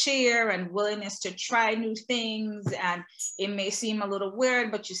to share and willingness to try new things. And it may seem a little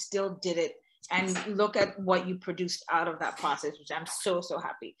weird, but you still did it. And look at what you produced out of that process, which I'm so, so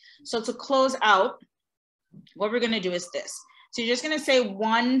happy. So to close out, what we're going to do is this. So you're just going to say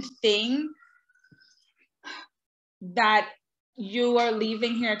one thing that you are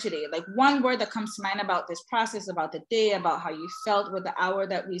leaving here today, like one word that comes to mind about this process, about the day, about how you felt with the hour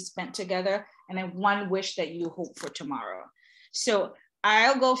that we spent together, and then one wish that you hope for tomorrow. So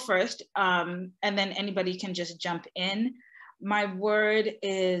I'll go first, and then anybody can just jump in. My word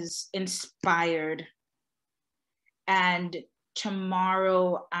is inspired. And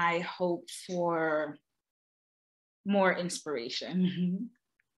tomorrow I hope for more inspiration.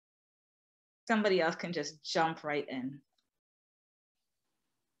 Somebody else can just jump right in.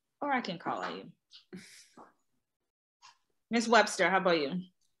 Or I can call on you. Ms. Webster, how about you?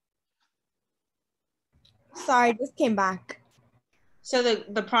 Sorry, just came back. So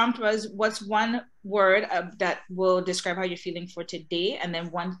the prompt was, what's one word that will describe how you're feeling for today, and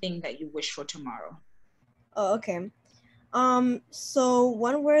then one thing that you wish for tomorrow? Oh, okay. So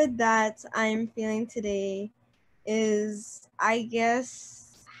one word that I'm feeling today is, I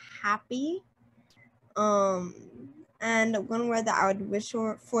guess, happy. And one word that I would wish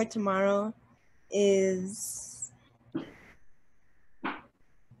for tomorrow is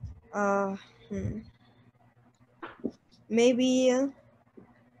maybe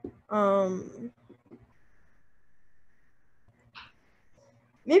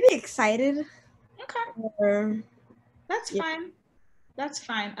maybe excited. Okay. Or, That's fine. That's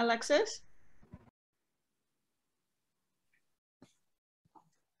fine. Alexis?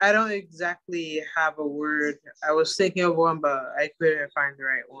 I don't exactly have a word. I was thinking of one, but I couldn't find the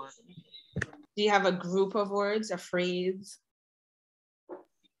right one. Do you have a group of words, a phrase?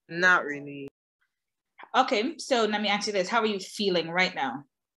 Not really. Okay, so let me ask you this. How are you feeling right now?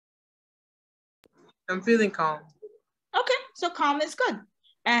 I'm feeling calm. Okay, so calm is good.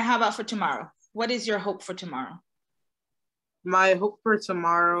 And how about for tomorrow? What is your hope for tomorrow? My hope for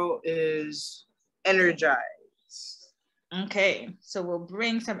tomorrow is energized. Okay, so we'll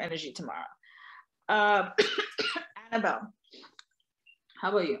bring some energy tomorrow. Annabelle, how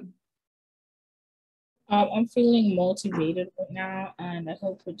about you? I'm feeling motivated right now, and I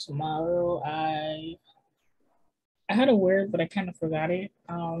hope for tomorrow. I had a word, but I kind of forgot it.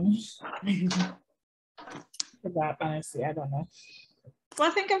 Forgot, honestly. I don't know.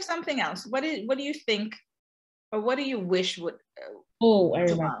 Well, think of something else. What do you think, or what do you wish would? Oh, I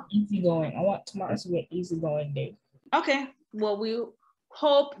remember. Easygoing. I want tomorrow to be an easygoing day. Okay. Well, we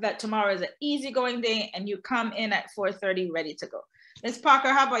hope that tomorrow is an easygoing day and you come in at 4:30 ready to go. Ms. Parker,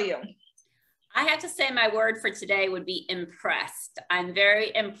 how about you? I have to say my word for today would be impressed. I'm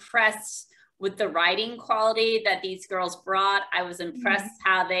very impressed with the writing quality that these girls brought. I was impressed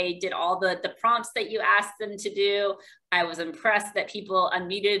how they did all the prompts that you asked them to do. I was impressed that people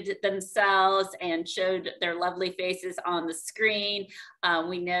unmuted themselves and showed their lovely faces on the screen.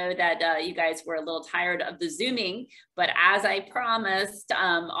 We know that you guys were a little tired of the Zooming, but as I promised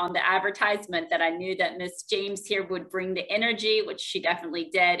on the advertisement that I knew that Miss James here would bring the energy, which she definitely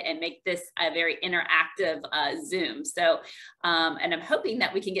did, and make this a very interactive Zoom. So, and I'm hoping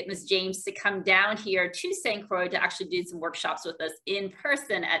that we can get Miss James to come down here to St. Croix to actually do some workshops with us in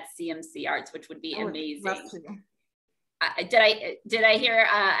person at CMC Arts, which would be amazing. Did I hear,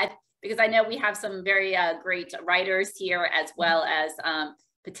 because I know we have some very great writers here as well as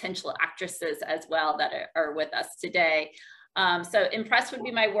potential actresses as well that are with us today. So impressed would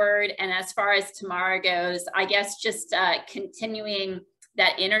be my word. And as far as tomorrow goes, I guess just continuing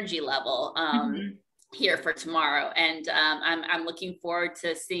that energy level here for tomorrow. And I'm looking forward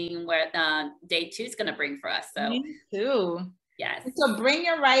to seeing what day 2 is going to bring for us. So me too. Yes. So bring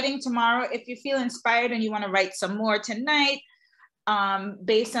your writing tomorrow. If you feel inspired and you want to write some more tonight,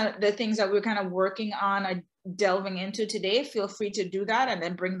 based on the things that we're kind of working on or delving into today, feel free to do that and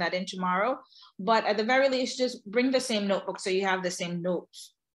then bring that in tomorrow. But at the very least, just bring the same notebook so you have the same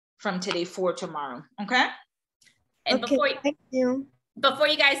notes from today for tomorrow. Okay? And okay, thank you. Before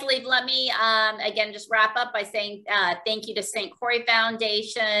you guys leave, let me again just wrap up by saying thank you to St. Croix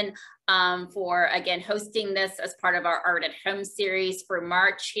Foundation for again hosting this as part of our Art at Home series for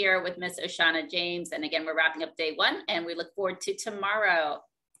March here with Miss Oceana James. And again, we're wrapping up day 1 and we look forward to tomorrow.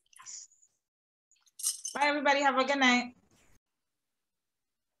 Bye everybody, have a good night.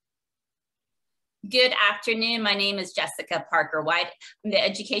 Good afternoon. My name is Jessica Parker White. I'm the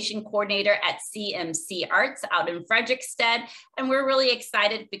education coordinator at CMC Arts out in Frederickstead. And we're really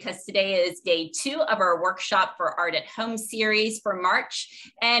excited because today is day 2 of our workshop for Art at Home series for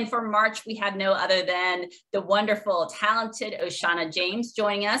March. And for March, we have no other than the wonderful, talented Oceana James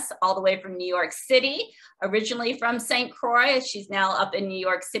joining us all the way from New York City, originally from St. Croix. She's now up in New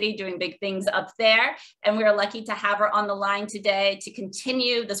York City doing big things up there. And we're lucky to have her on the line today to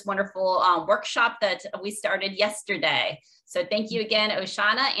continue this wonderful workshop that we started yesterday. So thank you again,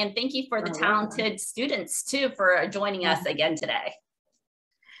 Oceana, and thank you for the talented students too for joining us again today.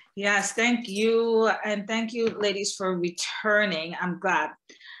 Yes, thank you. And thank you, ladies, for returning. I'm glad.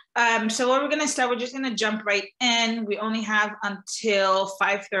 So what we're gonna start, we're just gonna jump right in. We only have until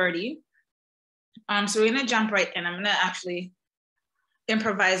 5:30. So we're gonna jump right in. I'm gonna actually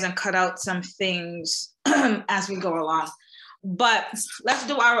improvise and cut out some things as we go along. But let's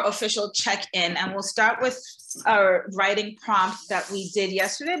do our official check-in, and we'll start with our writing prompt that we did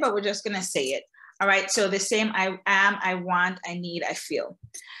yesterday, but we're just gonna say it. All right, so the same: I am, I want, I need, I feel.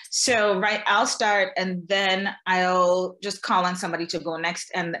 So right, I'll start and then I'll just call on somebody to go next.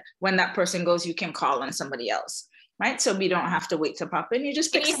 And when that person goes, you can call on somebody else, right? So we don't have to wait to pop in. You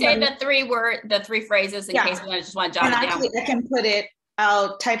just pick. Can you say the three phrases in case we just want to jot it down? Actually, I can put it,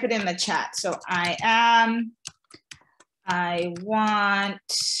 I'll type it in the chat. So I am, I want,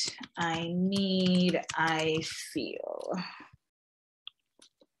 I need, I feel.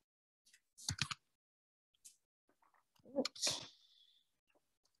 Oops.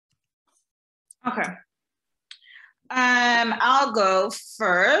 Okay. I'll go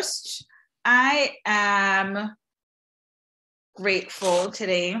first. I am grateful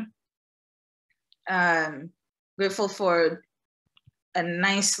today. Grateful for a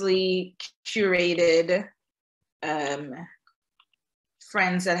nicely curated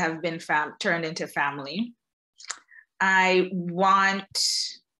friends that have been turned into family. I want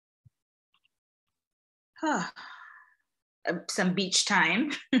some beach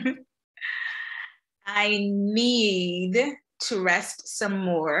time. I need to rest some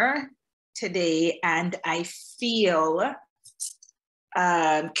more today, and I feel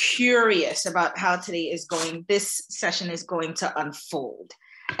curious about how this session is going to unfold.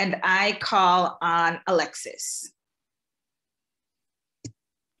 And I call on Alexis.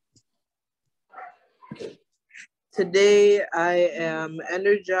 Today I am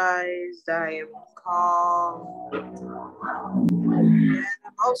energized, I am calm, and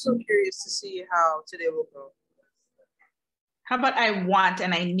I'm also curious to see how today will go. How about I want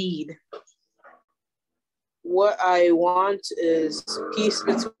and I need? What I want is peace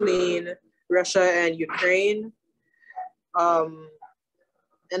between Russia and Ukraine.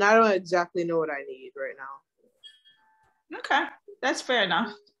 And I don't exactly know what I need right now. Okay, that's fair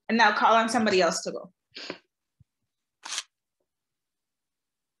enough. And now call on somebody else to go.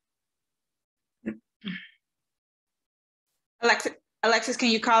 Alexis, can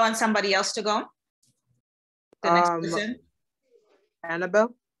you call on somebody else to go? The next person?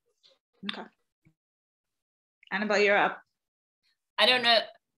 Annabelle? Okay. Annabelle, you're up. I don't know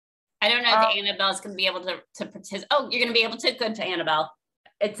if Annabelle's going to be able to participate. Oh, you're going to be able to? Good to Annabelle.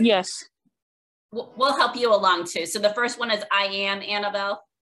 Yes. We'll help you along too. So the first one is I am, Annabelle.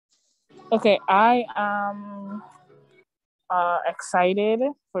 Okay, I am excited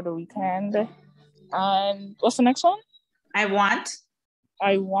for the weekend. And what's the next one? I want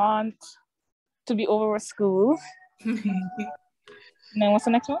to be over with school. And then what's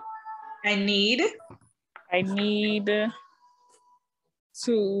the next one? I need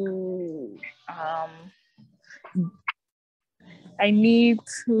to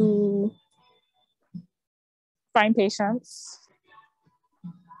find patience.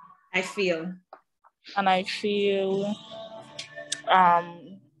 I feel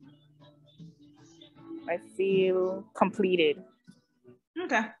completed.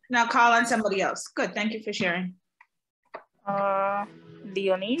 Okay. Now call on somebody else. Good. Thank you for sharing.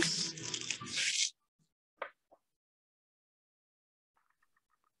 Leonie.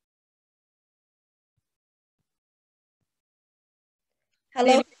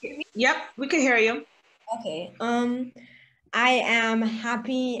 Hello. Yep, we can hear you. Okay. I am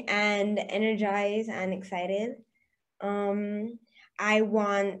happy and energized and excited. I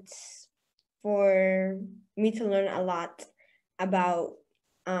want for me to learn a lot about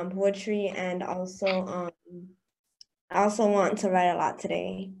poetry, and also I also want to write a lot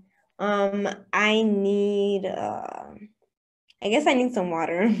today. I need I guess I need some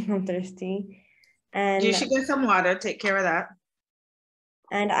water. I'm thirsty. And you should get some water, take care of that.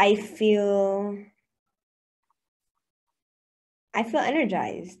 And I feel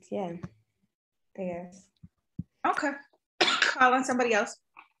energized, yeah, I guess. Okay. Call on somebody else.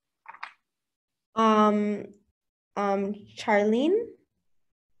 Charlene?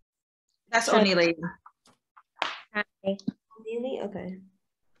 That's Onile. Hi. Onile? Okay.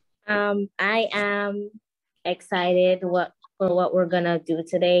 I am excited for what we're gonna do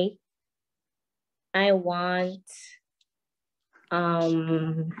today. I want I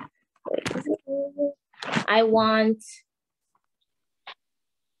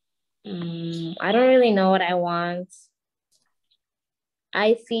don't really know what I want.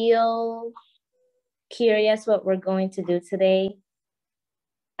 I feel curious what we're going to do today.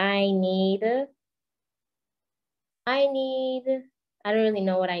 I don't really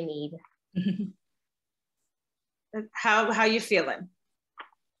know what I need. How you feeling?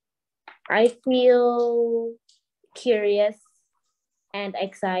 I feel curious and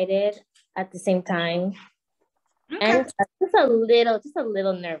excited at the same time. Okay. And just a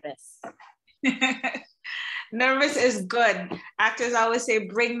little nervous. Nervous is good. Actors always say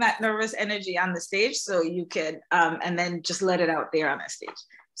bring that nervous energy on the stage so you can and then just let it out there on the stage.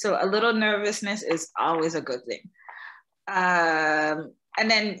 So a little nervousness is always a good thing. And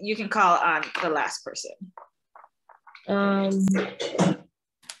then you can call on the last person.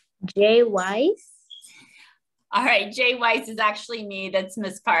 Jay Weiss. All right, Jay Weiss is actually me. That's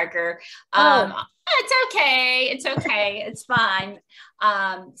Miss Parker. It's okay. It's okay. It's fine.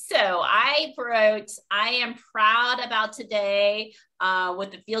 So I wrote, I am proud about today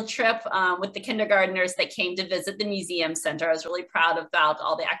with the field trip with the kindergartners that came to visit the museum center. I was really proud about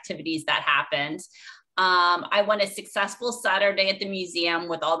all the activities that happened. I want a successful Saturday at the museum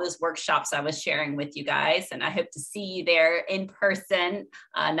with all those workshops I was sharing with you guys. And I hope to see you there in person,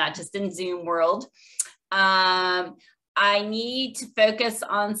 not just in Zoom world. I need to focus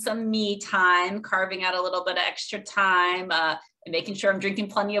on some me time, carving out a little bit of extra time, and making sure I'm drinking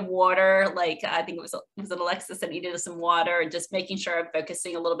plenty of water. Like I think it was Alexis that needed some water, and just making sure I'm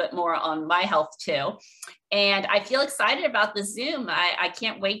focusing a little bit more on my health too. And I feel excited about the Zoom. I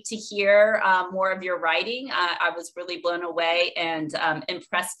can't wait to hear more of your writing. I was really blown away and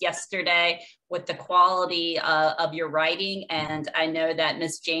impressed yesterday with the quality of your writing. And I know that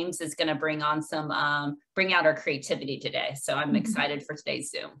Ms. James is going to bring on some, bring out our creativity today. So I'm excited for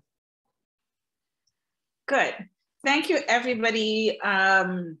today's Zoom. Good. Thank you, everybody,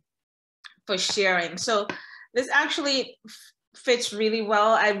 for sharing. So this actually fits really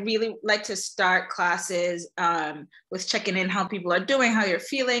well. I really like to start classes with checking in how people are doing, how you're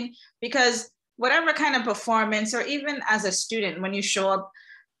feeling, because whatever kind of performance, or even as a student, when you show up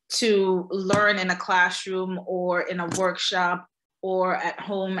to learn in a classroom or in a workshop or at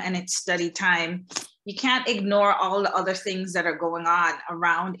home and it's study time, you can't ignore all the other things that are going on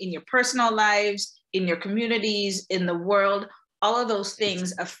around in your personal lives, in your communities, in the world. All of those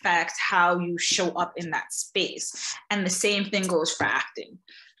things affect how you show up in that space. And the same thing goes for acting,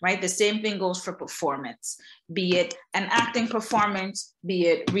 right? The same thing goes for performance, be it an acting performance, be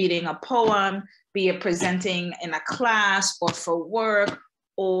it reading a poem, be it presenting in a class or for work,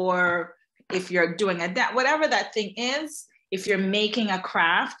 or if you're doing whatever that thing is, if you're making a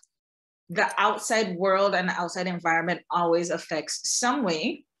craft, the outside world and the outside environment always affects some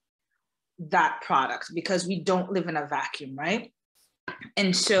way that product, because we don't live in a vacuum, right?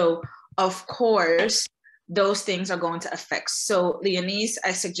 And so, of course, those things are going to affect. So, Leonise,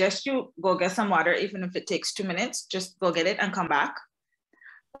 I suggest you go get some water, even if it takes 2 minutes, just go get it and come back.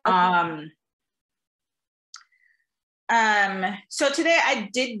 Okay. So today I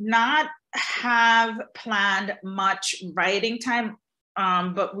did not have planned much writing time,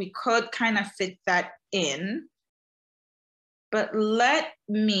 but we could kind of fit that in. But let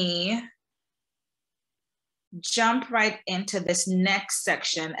me jump right into this next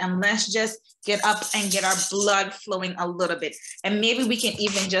section, and let's just get up and get our blood flowing a little bit. And maybe we can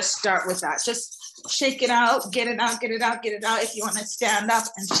even just start with that. Just shake it out, get it out, get it out, get it out. If you want to stand up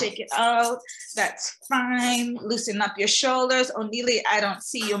and shake it out, that's fine. Loosen up your shoulders. Onili, I don't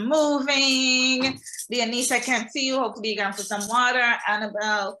see you moving. Leonise, I can't see you. Hopefully you're going for some water.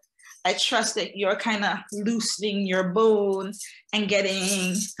 Annabelle, I trust that you're kind of loosening your bones and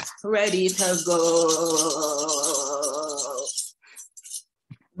getting ready to go,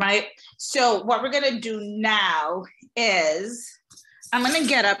 right? So what we're gonna do now is, I'm gonna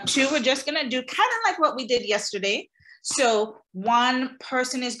get up too. We're just gonna do kind of like what we did yesterday. So one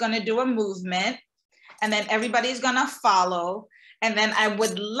person is gonna do a movement, and then everybody's gonna follow. And then I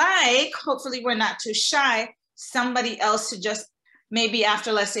would like, hopefully we're not too shy, somebody else to just, maybe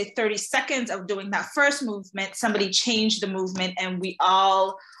after, let's say 30 seconds of doing that first movement, somebody change the movement and we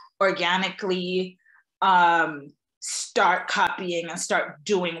all organically start copying and start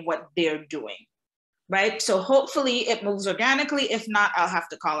doing what they're doing, right? So hopefully it moves organically. If not, I'll have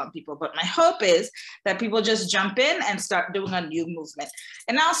to call on people. But my hope is that people just jump in and start doing a new movement.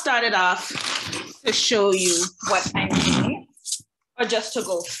 And I'll start it off to show you what I mean, or just to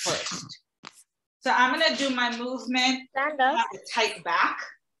go first. So I'm gonna do my movement, stand up, tight back,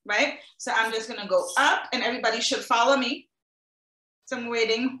 right? So I'm just gonna go up, and everybody should follow me. So I'm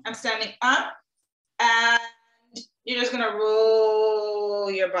waiting, I'm standing up, and you're just gonna roll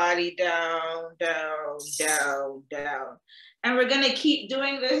your body down, down, down, down. And we're gonna keep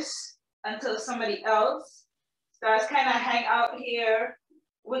doing this until somebody else starts kind of hang out here.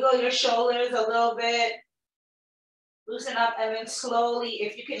 Wiggle your shoulders a little bit, loosen up, and then slowly,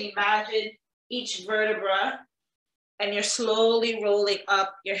 if you can imagine, each vertebra, and you're slowly rolling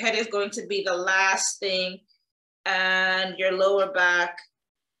up. Your head is going to be the last thing, and your lower back,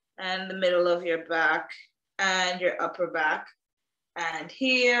 and the middle of your back, and your upper back, and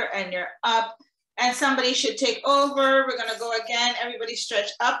here, and you're up. And somebody should take over. We're gonna go again. Everybody stretch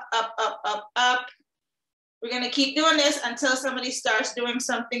up, up, up, up, up. We're gonna keep doing this until somebody starts doing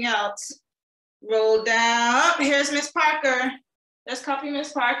something else. Roll down. Here's Miss Parker. Let's copy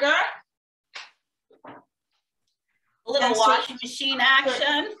Miss Parker. A little washing machine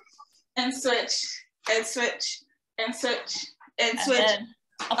action. And switch, and switch, and switch, and switch.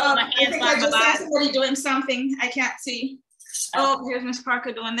 I'll put my hands I just behind. saw somebody doing something I can't see. Oh, here's Miss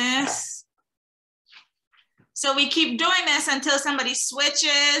Parker doing this. So we keep doing this until somebody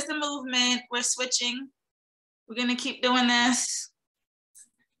switches the movement. We're switching. We're gonna keep doing this.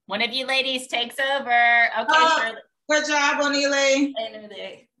 One of you ladies takes over. Okay, Shirley. Good job,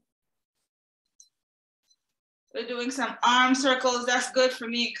 Onile. We're doing some arm circles. That's good for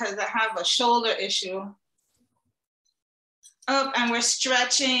me because I have a shoulder issue. Up, and we're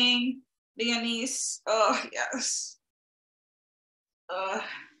stretching. Leonise, oh yes.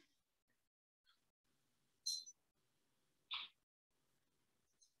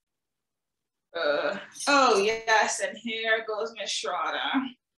 Oh yes, and here goes Miss Schroeder.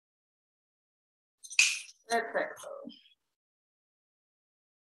 Perfect.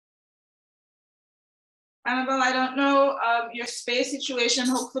 Annabelle, I don't know your space situation.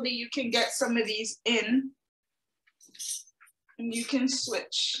 Hopefully you can get some of these in and you can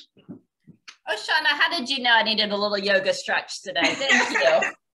switch. Oceana, how did you know I needed a little yoga stretch today? Thank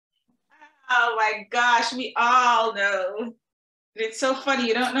you. Oh my gosh, we all know. It's so funny,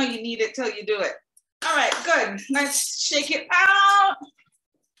 you don't know you need it till you do it. All right, good. Let's shake it out.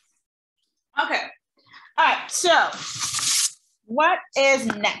 Okay. All right, so what is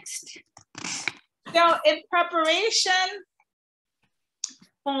next? So in preparation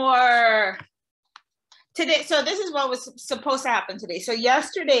for today, so this is what was supposed to happen today. So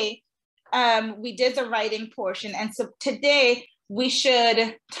yesterday, we did the writing portion. And so today we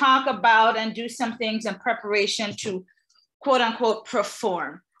should talk about and do some things in preparation to quote unquote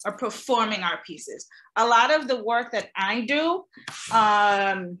perform or performing our pieces. A lot of the work that I do,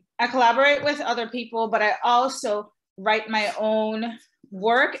 I collaborate with other people, but I also write my own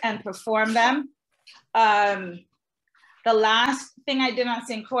work and perform them. The last thing I did on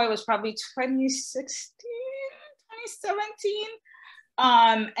St. Croix was probably 2016, 2017.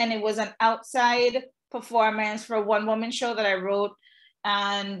 And it was an outside performance for a one-woman show that I wrote.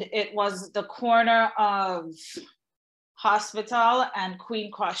 And it was the corner of Hospital and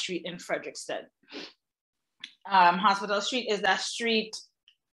Queen Cross Street in Frederiksted. Hospital Street is that street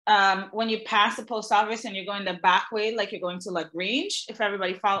when you pass the post office and you're going the back way, like you're going to LaGrange. If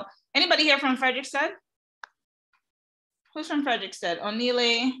everybody follow, anybody here from Frederiksted? Who's from Frederiksted?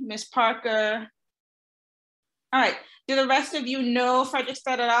 O'Neilly, Miss Parker. All right, do the rest of you know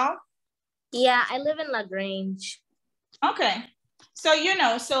Frederiksted at all? Yeah, I live in LaGrange. Okay, so you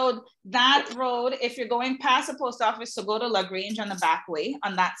know, so that road, if you're going past the post office to go to LaGrange on the back way,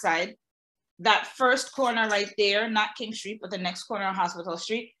 on that side, that first corner right there, not King Street, but the next corner of Hospital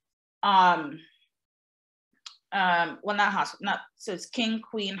Street. Well, not hospital, not, so it's King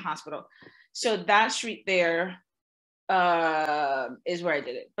Queen Hospital. So that street there is where I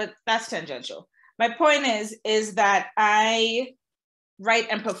did it, but that's tangential. My point is that I write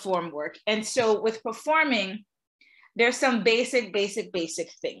and perform work. And so with performing, there's some basic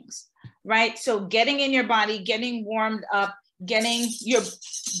things, right? So getting in your body, getting warmed up, getting your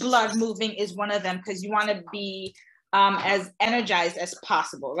blood moving is one of them, because you want to be as energized as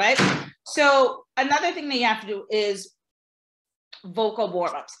possible, right? So another thing that you have to do is vocal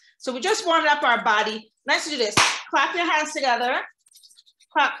warm-ups. So we just warmed up our body. Let's do this. Clap your hands together.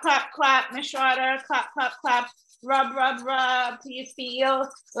 Clap, clap, clap. Miss Schroeder, clap, clap, clap. Rub, rub, rub. Do you feel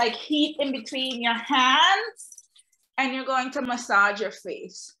like heat in between your hands? And you're going to massage your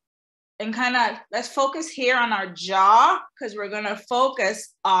face. And kind of, let's focus here on our jaw, because we're going to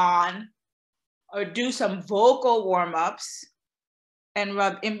focus on or do some vocal warm-ups and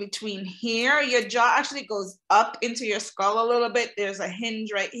rub in between here. Your jaw actually goes up into your skull a little bit. There's a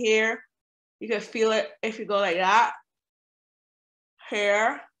hinge right here. You can feel it if you go like that.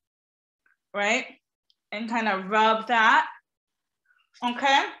 Here, right? And kind of rub that,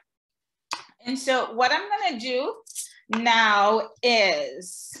 okay? And so what I'm gonna do now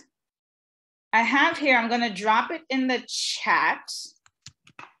is, I have here, I'm gonna drop it in the chat,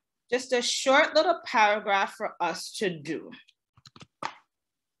 just a short little paragraph for us to do.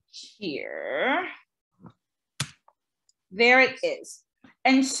 Here, there it is.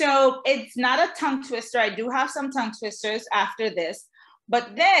 And so it's not a tongue twister. I do have some tongue twisters after this,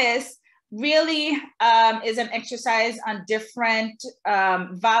 but this really is an exercise on different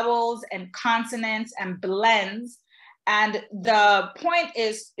vowels and consonants and blends. And the point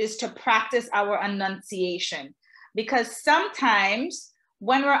is to practice our enunciation, because sometimes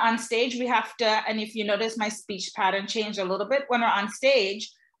when we're on stage, we have to, and if you notice my speech pattern changed a little bit, when we're on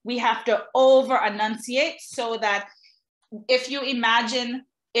stage, we have to over enunciate, so that if you imagine,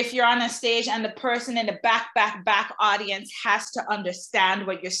 if you're on a stage and the person in the back audience has to understand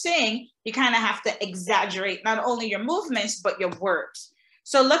what you're saying, you kind of have to exaggerate not only your movements, but your words.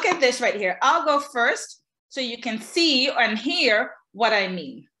 So look at this right here. I'll go first so you can see and hear what I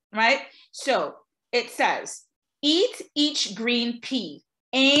mean, right? So it says, eat each green pea,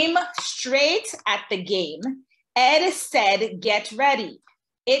 aim straight at the game. Ed said, get ready.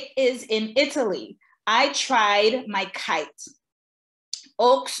 It is in Italy. I tried my kite.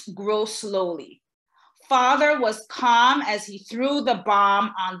 Oaks grow slowly. Father was calm as he threw the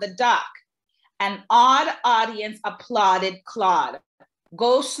bomb on the dock. An odd audience applauded Claude.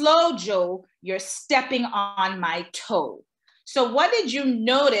 Go slow, Joe, you're stepping on my toe. So what did you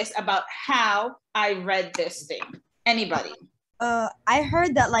notice about how I read this thing? Anybody? I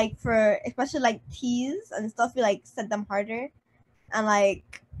heard that like for especially like T's and stuff, you like said them harder, and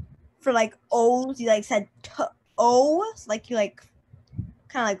like for like O's, you like said O's, like you like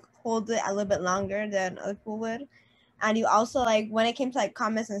kind of like hold it a little bit longer than other people would, and you also like when it came to like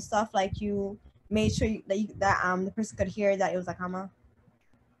comments and stuff, like you made sure that the person could hear that it was a comma.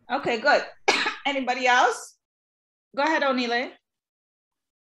 Okay, good. Anybody else? Go ahead, Onile.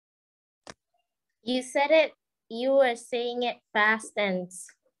 You said it, you were saying it fast, and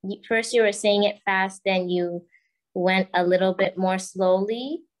first you were saying it fast, then you went a little bit more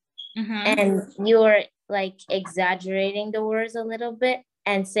slowly, and you were like exaggerating the words a little bit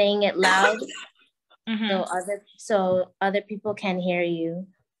and saying it loud, so other people can hear you.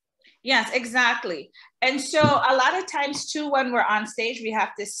 Yes, exactly. And so a lot of times too, when we're on stage, we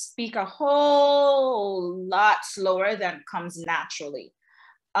have to speak a whole lot slower than comes naturally.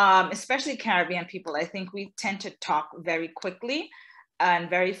 Especially Caribbean people, I think we tend to talk very quickly and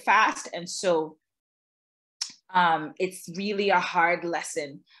very fast. And so it's really a hard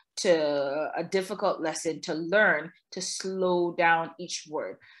lesson, a difficult lesson to learn to slow down each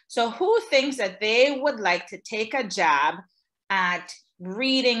word. So who thinks that they would like to take a jab at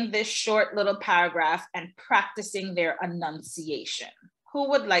reading this short little paragraph and practicing their enunciation? Who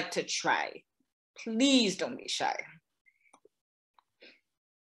would like to try? Please don't be shy.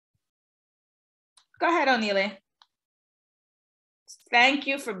 Go ahead, Onile. Thank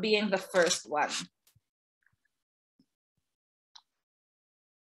you for being the first one.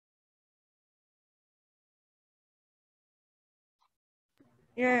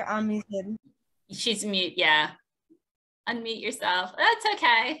 You're unmuted. She's mute, yeah. Unmute yourself. That's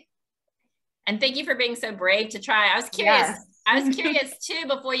okay. And thank you for being so brave to try. I was curious. Yes. I was curious too,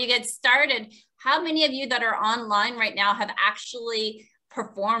 before you get started, how many of you that are online right now have actually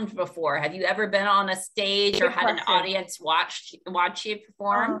performed before? Have you ever been on a stage or had an audience watch you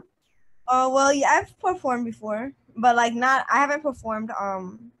perform? Well, yeah, I've performed before, but like I haven't performed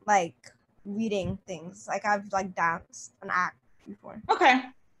like reading things. Like I've like danced and act before. Okay.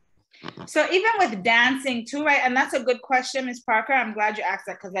 So even with dancing too, right? And that's a good question, Ms. Parker. I'm glad you asked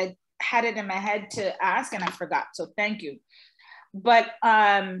that because I had it in my head to ask and I forgot. So thank you. But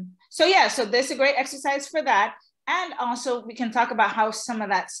so yeah, so this is a great exercise for that. And also we can talk about how some of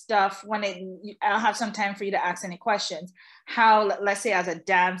that stuff, I'll have some time for you to ask any questions, how, let's say as a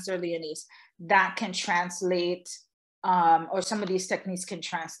dancer, Leonise, that can translate, or some of these techniques can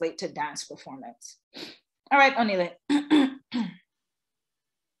translate to dance performance. All right, Onile.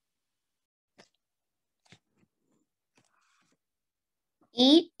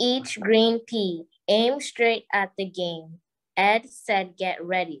 Eat each green pea, aim straight at the game. Ed said, get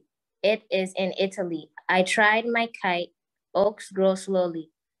ready. It is in Italy. I tried my kite. Oaks grow slowly.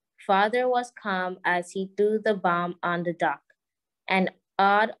 Father was calm as he threw the bomb on the dock. An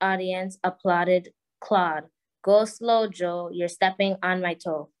odd audience applauded Claude. Go slow, Joe. You're stepping on my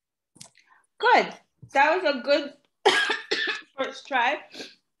toe. Good. That was a good first try.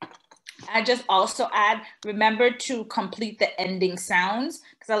 I just also add, remember to complete the ending sounds,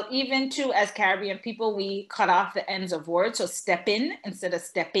 because even too, as Caribbean people, we cut off the ends of words. So step in instead of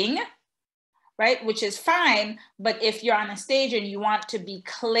stepping, right? Which is fine. But if you're on a stage and you want to be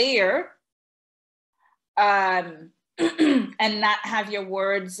clear and not have your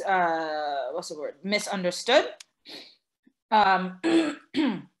words, misunderstood, I'm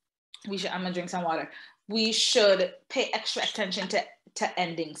gonna drink some water. We should pay extra attention to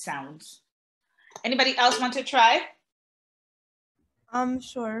ending sounds. Anybody else want to try?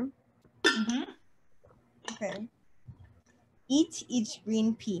 Sure. Okay. Eat each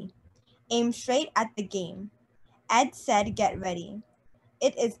green pea. Aim straight at the game. Ed said, get ready.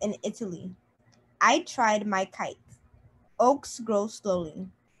 It is in Italy. I tried my kite. Oaks grow slowly.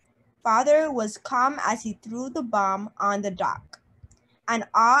 Father was calm as he threw the bomb on the dock. An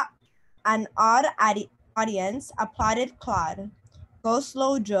odd audience applauded Claude. Go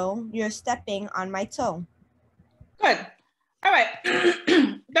slow, Joe. You're stepping on my toe. Good. All right.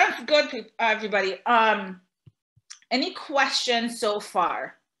 That's good, everybody. Any questions so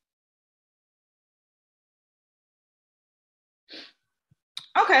far?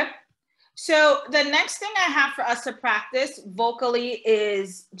 Okay. So the next thing I have for us to practice vocally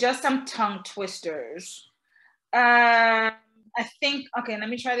is just some tongue twisters. I think, okay, let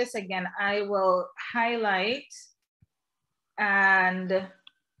me try this again. I will highlight and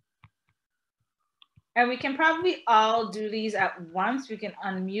we can probably all do these at once. We can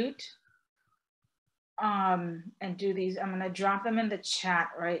unmute and do these. I'm gonna drop them in the chat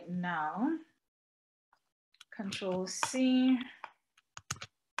right now. Control C.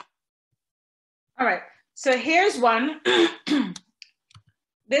 All right, so here's one.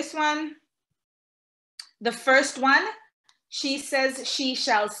 This one, the first one, she says she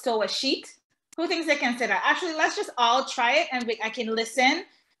shall sew a sheet. Who thinks they can say that? Actually, let's just all try it and I can listen.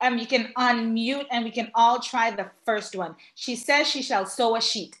 You can unmute and we can all try the first one. She says she shall sew a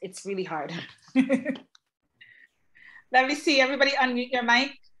sheet. It's really hard. Let me see, everybody unmute your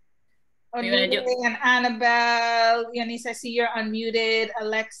mic. Onile and Annabelle, Eunice, I see you're unmuted.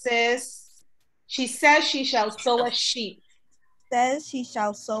 Alexis, she says she shall sew a sheet. Says she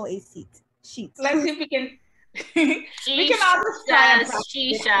shall sew a sheet. Let's see if we can. We can all just try and practice.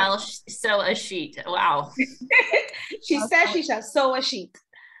 She shall sew a sheet. Wow. She says she shall sew a sheet.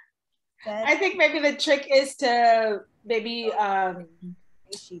 I think maybe the trick is to maybe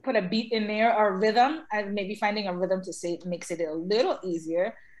put a beat in there or rhythm, and maybe finding a rhythm to say it makes it a little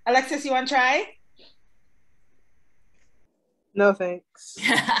easier. Alexis, you want to try? No, thanks.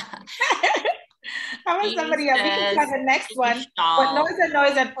 How about somebody else? We can try the next one. But noise and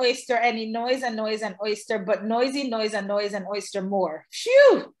noise and oyster, any noise and noise and oyster, but noisy noise and noise and oyster more.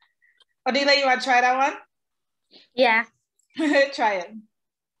 Phew! Odila, you want to try that one? Yeah. Try it.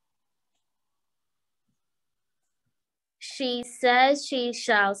 She says she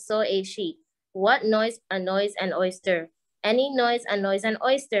shall sew a sheet. What noise, a noise, an oyster? Any noise, a noise, an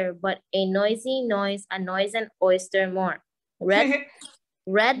oyster, but a noisy noise, a noise, an oyster more. So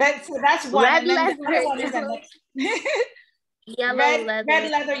that's one. Red and then leather. the other one is the next. Yellow leather.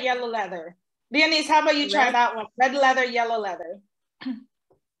 Red leather, yellow leather. Leonie, how about you try that one? Red leather, yellow leather.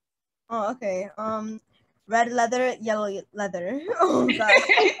 Oh, okay. Red leather, yellow leather. Oh god.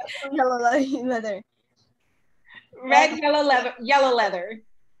 Yellow leather. Red, yellow leather, yellow leather.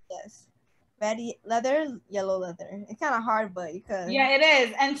 Yes. Red leather, yellow leather. It's kind of hard, but you could. Yeah, it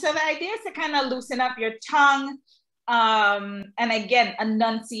is. And so the idea is to kind of loosen up your tongue. And again,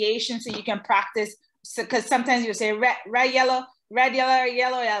 enunciation, so you can practice. So, because sometimes you say red, yellow, yellow,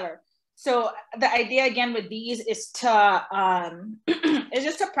 yellow. So the idea again with these is to is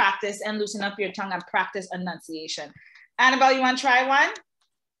just to practice and loosen up your tongue and practice enunciation. Annabelle, you want to try one?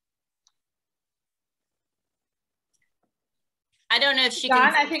 I don't know if she Dawn,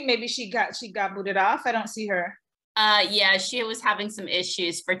 can. I think maybe she got booted off. I don't see her. Yeah, she was having some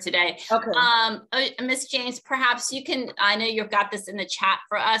issues for today. Okay. Miss James, perhaps you can, I know you've got this in the chat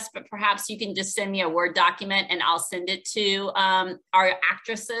for us, but perhaps you can just send me a Word document and I'll send it to our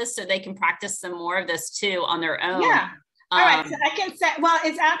actresses so they can practice some more of this too on their own. Yeah. All right, so I can send, well,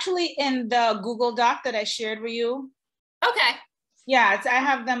 it's actually in the Google Doc that I shared with you. Okay. Yeah, I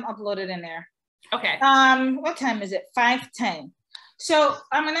have them uploaded in there. Okay. What time is it? 5:10. So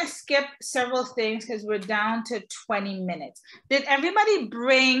I'm gonna skip several things because we're down to 20 minutes. Did everybody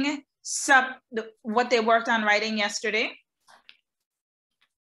bring what they worked on writing yesterday?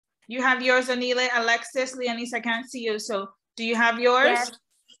 You have yours, Anila, Alexis, Leonis, I can't see you. So do you have yours? Yes.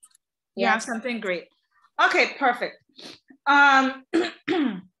 You have something great. Okay, perfect. Let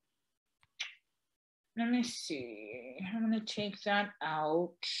me see. I'm gonna take that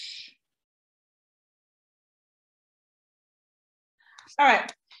out. All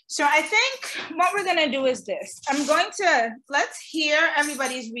right, so I think what we're gonna do is this. Let's hear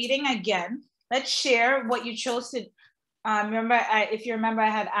everybody's reading again. Let's share what you chose to, if you remember, I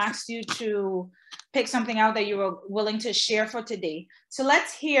had asked you to pick something out that you were willing to share for today. So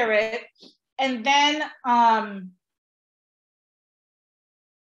let's hear it. And then I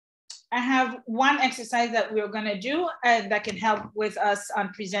have one exercise that we're gonna do that can help with us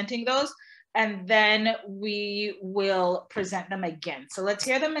on presenting those. And then we will present them again. So let's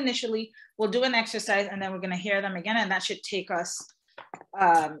hear them initially. We'll do an exercise and then we're gonna hear them again, and that should take us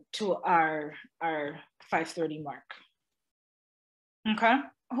to our 5:30 mark. Okay,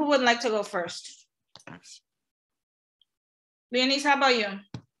 who would like to go first? Leonis, how about you?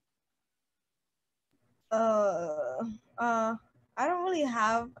 I don't really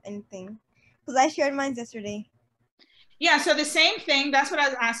have anything because I shared mine yesterday. Yeah, so the same thing, that's what I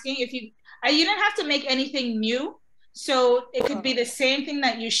was asking. If you didn't have to make anything new. So it could be the same thing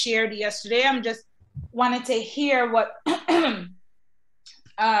that you shared yesterday. I'm just wanted to hear what,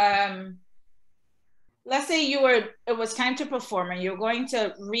 let's say it was time to perform and you're going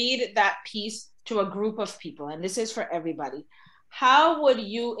to read that piece to a group of people. And this is for everybody. How would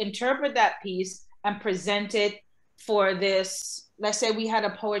you interpret that piece and present it for this? Let's say we had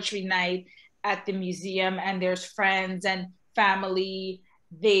a poetry night at the museum and there's friends and family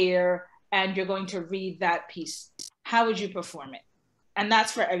there, and you're going to read that piece. How would you perform it? And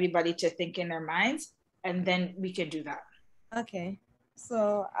that's for everybody to think in their minds. and then we can do that. Okay.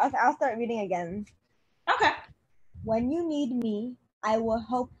 So I'll start reading again. Okay. When you need me, I will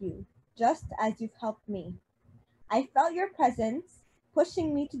help you, just as you've helped me. I felt your presence,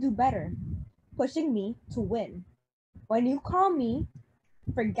 pushing me to do better, pushing me to win. When you call me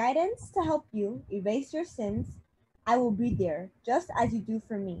for guidance to help you erase your sins, I will be there, just as you do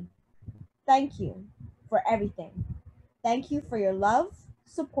for me. Thank you for everything. Thank you for your love,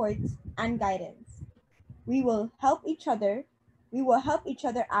 support, and guidance. We will help each other. We will help each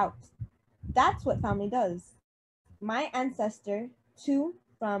other out. That's what family does. My ancestor, to,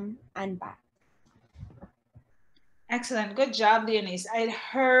 from, and back. Excellent. Good job, Leonise. I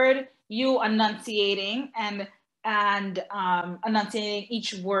heard you enunciating and enunciating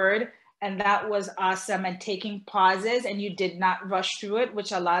each word, and that was awesome, and taking pauses, and you did not rush through it,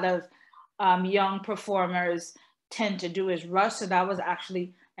 which a lot of young performers tend to do, is rush. So that was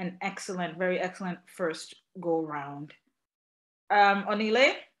actually an excellent, very excellent first go round.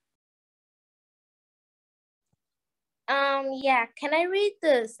 Onile? Yeah, can I read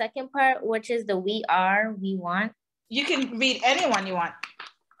the second part, which is the we are, we want? You can read anyone you want.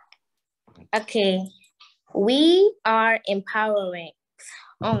 Okay. We are empowering.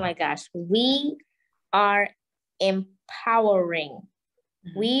 Oh my gosh. We are empowering.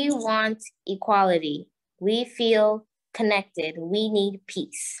 We want equality. We feel connected. We need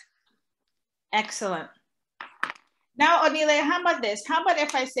peace. Excellent. Now, Onile, how about this? How about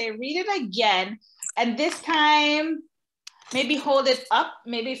if I say, read it again, and this time, maybe hold it up.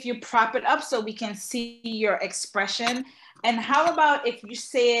 Maybe if you prop it up so we can see your expression. And how about if you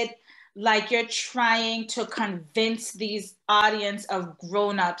say it like you're trying to convince these audience of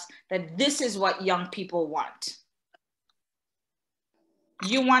grown-ups that this is what young people want.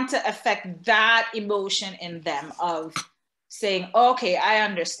 You want to affect that emotion in them of saying, okay, I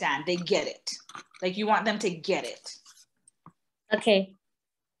understand, they get it. Like you want them to get it. Okay.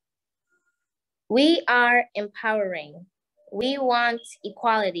 We are empowering. We want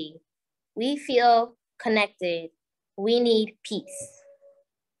equality. We feel connected. We need peace.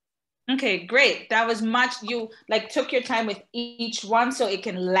 Okay, great. That was much, you like took your time with each one so it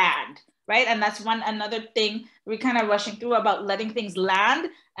can land, right? And that's another thing we're kind of rushing through about letting things land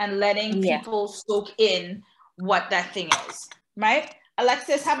and letting people soak in what that thing is, right?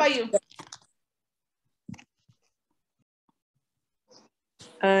 Alexis, how about you?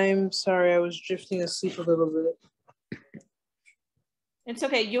 I'm sorry, I was drifting asleep a little bit. It's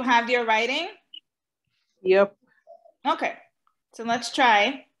okay. You have your writing? Yep. Okay. So let's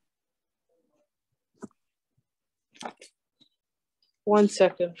try. 1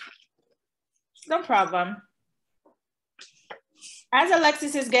 second. No problem. As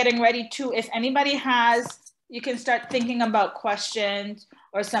Alexis is getting ready too, if anybody has, you can start thinking about questions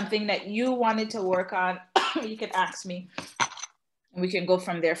or something that you wanted to work on, you can ask me. And we can go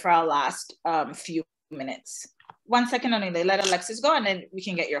from there for our last few minutes. 1 second only, let Alexis go and then we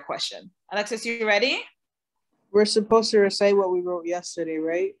can get your question. Alexis, you ready? We're supposed to recite what we wrote yesterday,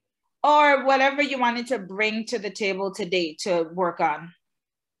 right? Or whatever you wanted to bring to the table today to work on.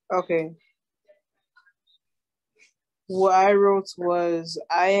 Okay. What I wrote was,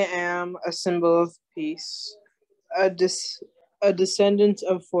 I am a symbol of peace, a descendant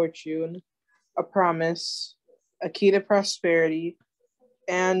of fortune, a promise, a key to prosperity,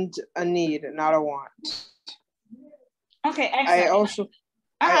 and a need, not a want. Okay, excellent.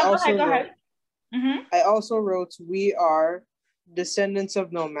 Go ahead. I also wrote, we are descendants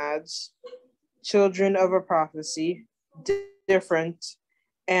of nomads, children of a prophecy, different,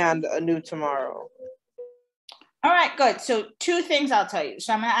 and a new tomorrow. All right, good. So 2 things I'll tell you.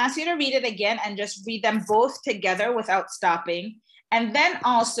 So I'm going to ask you to read it again and just read them both together without stopping. And then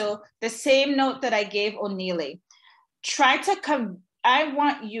also the same note that I gave Onile. I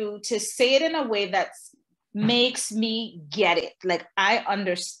want you to say it in a way that makes me get it. Like I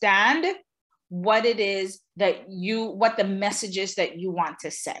understand what it is that what the message is that you want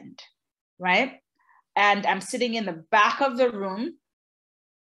to send, right? And I'm sitting in the back of the room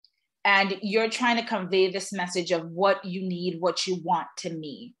and you're trying to convey this message of what you need, what you want to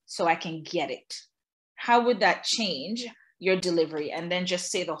me, so I can get it. How would that change your delivery? And then just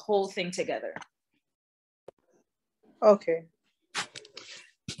say the whole thing together. Okay.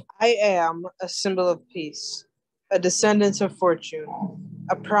 I am a symbol of peace, a descendant of fortune,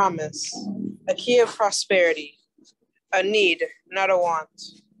 a promise, a key of prosperity, a need, not a want.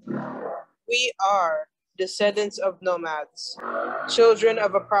 We are descendants of nomads, children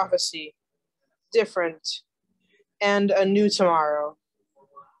of a prophecy, different, and a new tomorrow.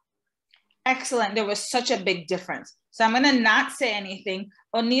 Excellent. There was such a big difference. So I'm gonna not say anything.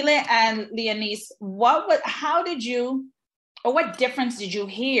 Onile and Leonice, what difference did you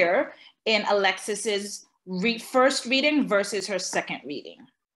hear in Alexis's first reading versus her second reading?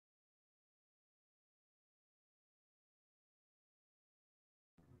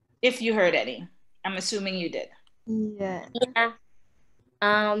 If you heard any, I'm assuming you did. Yeah.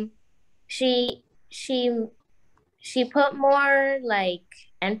 She put more like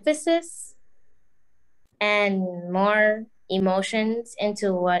emphasis and more emotions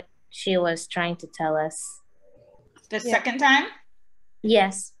into what she was trying to tell us. The second time?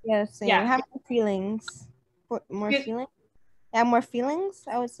 Yes. Yes. Yeah. Yeah. We have more feelings. More feelings. Yeah, more feelings,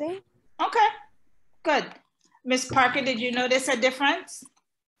 I would say. Okay, good. Ms. Parker, did you notice a difference?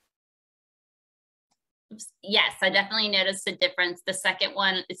 Yes, I definitely noticed a difference. The second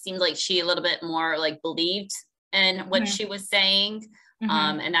one, it seemed like she a little bit more like believed in what she was saying.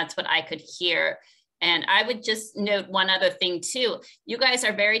 And that's what I could hear. And I would just note one other thing too. You guys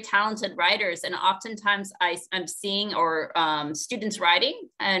are very talented writers, and oftentimes I'm seeing students writing,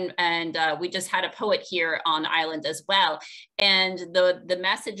 and we just had a poet here on island as well. And the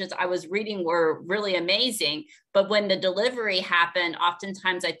messages I was reading were really amazing. But when the delivery happened,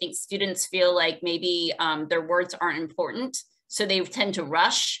 oftentimes I think students feel like maybe their words aren't important, so they tend to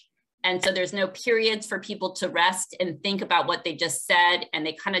rush. And so there's no periods for people to rest and think about what they just said, and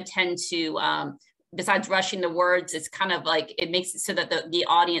they kind of tend to besides rushing the words, it's kind of like, it makes it so that the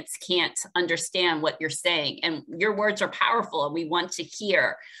audience can't understand what you're saying. And your words are powerful and we want to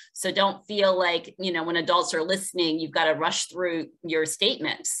hear. So don't feel like, when adults are listening, you've got to rush through your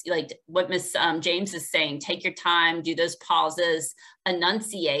statements. Like what Ms. James is saying, take your time, do those pauses,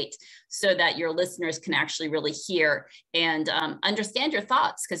 enunciate so that your listeners can actually really hear and understand your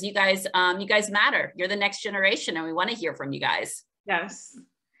thoughts. Because you guys matter. You're the next generation and we want to hear from you guys. Yes.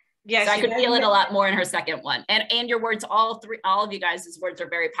 Yes, so I could feel it a lot more in her second one. And your words, all of you guys' words are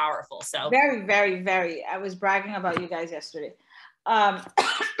very powerful. So very, very, very. I was bragging about you guys yesterday.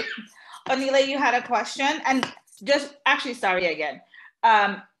 Onile, you had a question, and just actually, sorry again.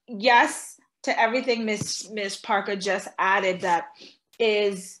 Yes, to everything Miss Parker just added, that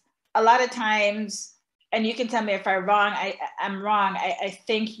is a lot of times, and you can tell me if I'm wrong. I'm wrong. I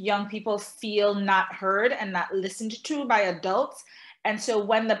think young people feel not heard and not listened to by adults. And so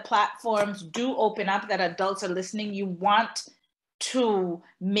when the platforms do open up that adults are listening, you want to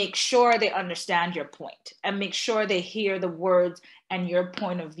make sure they understand your point and make sure they hear the words and your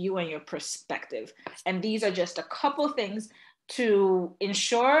point of view and your perspective. And these are just a couple things to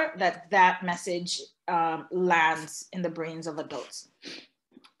ensure that message lands in the brains of adults.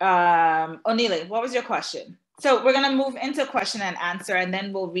 Onile, what was your question? So we're gonna move into question and answer, and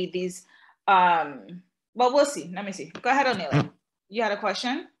then we'll read these. Well, we'll see. Let me see. Go ahead, Onile. You had a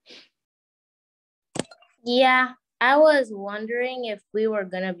question? Yeah, I was wondering if we were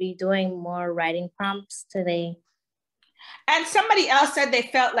going to be doing more writing prompts today. And somebody else said they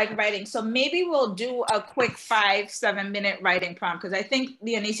felt like writing. So maybe we'll do a quick 5-7 minute writing prompt, because I think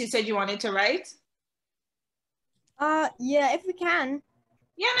Leonice said you wanted to write. Yeah, if we can.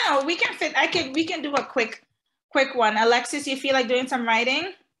 Yeah, no, we can fit. We can do a quick one. Alexis, you feel like doing some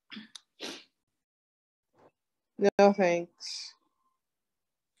writing? No, thanks.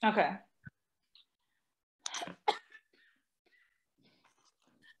 Okay.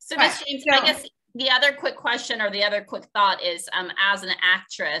 So Ms. James, I guess the other quick question or the other quick thought is, as an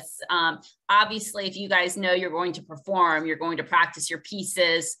actress, obviously, if you guys know you're going to perform, you're going to practice your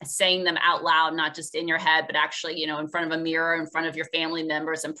pieces, saying them out loud, not just in your head, but actually, in front of a mirror, in front of your family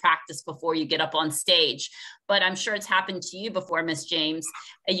members, and practice before you get up on stage. But I'm sure it's happened to you before, Ms. James.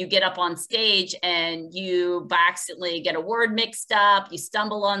 You get up on stage and you by accidentally get a word mixed up, you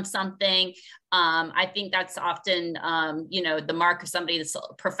stumble on something. I think that's often, the mark of somebody that's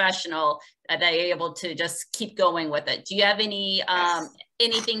professional, that they're able to just keep going with it. Do you have any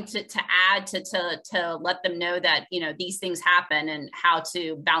anything to add to let them know that, these things happen and how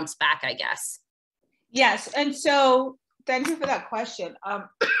to bounce back, I guess? Yes, and so thank you for that question.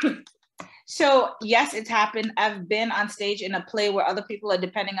 So yes, it's happened. I've been on stage in a play where other people are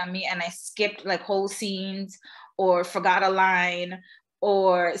depending on me, and I skipped like whole scenes or forgot a line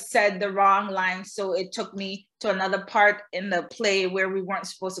or said the wrong line. So it took me to another part in the play where we weren't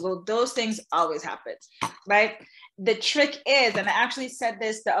supposed to go. Those things always happen, right? The trick is, and I actually said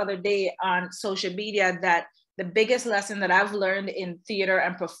this the other day on social media, that the biggest lesson that I've learned in theater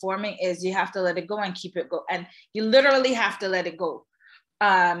and performing is you have to let it go and keep it go. And you literally have to let it go.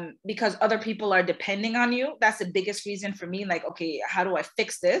 Because other people are depending on you. That's the biggest reason for me, like, okay, how do I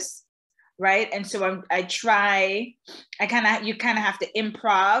fix this? right? And so you kind of have to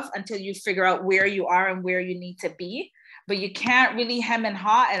improv until you figure out where you are and where you need to be. But you can't really hem and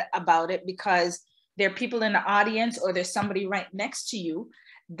haw about it because there are people in the audience or there's somebody right next to you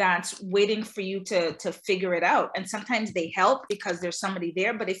that's waiting for you to figure it out. And sometimes they help because there's somebody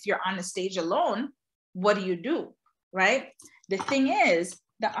there. But if you're on the stage alone, what do? Right? The thing is,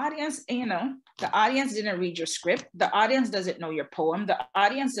 the audience, the audience didn't read your script. The audience doesn't know your poem. The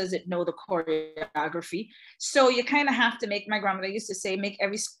audience doesn't know the choreography. So you kind of have to make, my grandmother used to say, make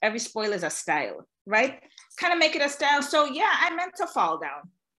every spoil is a style, right? Kind of make it a style. So yeah, I meant to fall down.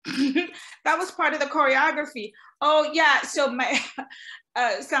 That was part of the choreography. Oh yeah, so my,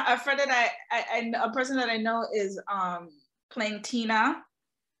 so a friend that a person that I know is playing Tina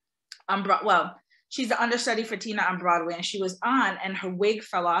on well, she's the understudy for Tina on Broadway, and she was on, and her wig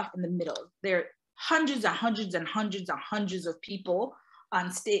fell off in the middle. There are hundreds and hundreds and hundreds and hundreds of people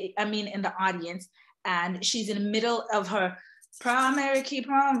on stage, in the audience, and she's in the middle of her primary keep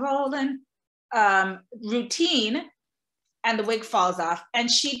on rolling routine, and the wig falls off, and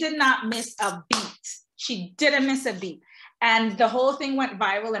she did not miss a beat. She didn't miss a beat. And the whole thing went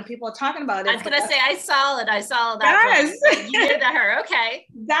viral and people are talking about it. I was going to say, I saw that. Yes. You did that her, okay.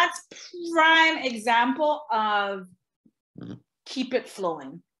 That's prime example of keep it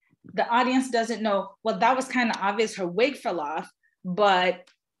flowing. The audience doesn't know, well, that was kind of obvious, her wig fell off, but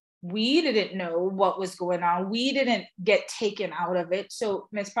we didn't know what was going on. We didn't get taken out of it. So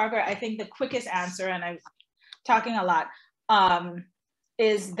Ms. Parker, I think the quickest answer, and I'm talking a lot,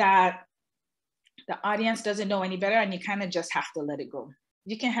 is that the audience doesn't know any better, and you kind of just have to let it go.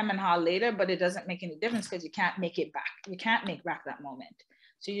 You can hem and haw later, but it doesn't make any difference because you can't make it back. You can't make back that moment.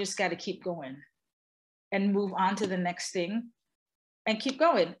 So you just got to keep going and move on to the next thing and keep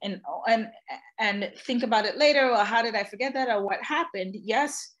going and think about it later. Well, how did I forget that, or what happened?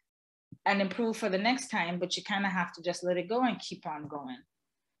 Yes, and improve for the next time, but you kind of have to just let it go and keep on going.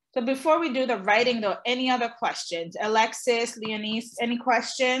 So before we do the writing though, any other questions? Alexis, Leonice, any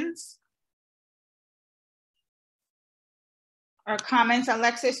questions? Or comments?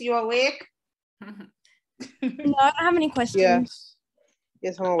 Alexis, you awake? No, I don't have any questions.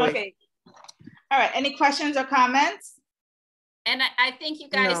 Yes, I'm awake. Okay. All right, any questions or comments? And I think you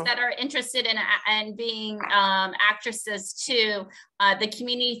guys that are interested in being actresses too, the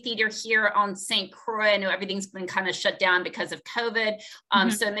community theater here on St. Croix, I know everything's been kind of shut down because of COVID.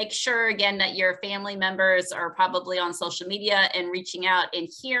 So make sure again that your family members are probably on social media and reaching out and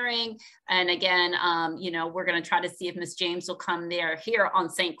hearing. And again, we're going to try to see if Miss James will come there here on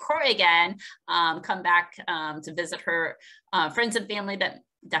St. Croix again, come back to visit her friends and family that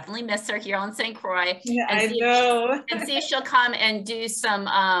definitely miss her here on St. Croix. Yeah, I know. And see if she'll come and do some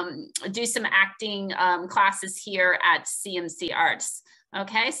acting classes here at CMC Arts.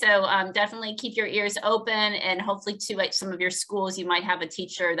 Okay, so definitely keep your ears open, and hopefully too at some of your schools you might have a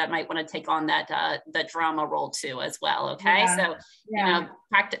teacher that might want to take on that drama role too as well. Okay, so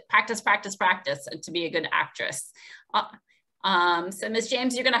practice to be a good actress. So Ms.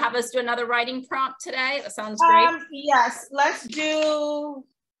 James, you're going to have us do another writing prompt today. That sounds great. Yes, let's do.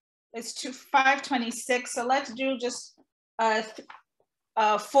 It's 5:26, so let's do just a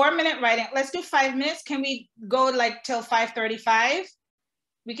 4-minute writing. Let's do 5 minutes. Can we go like till 5:35?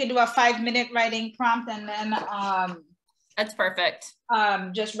 We can do a 5-minute writing prompt and then that's perfect.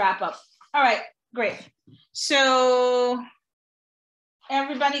 Just wrap up. All right, great. So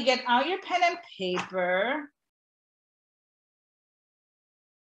everybody get out your pen and paper.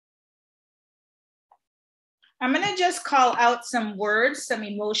 I'm gonna just call out some words, some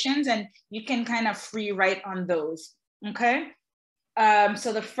emotions, and you can kind of free write on those, okay?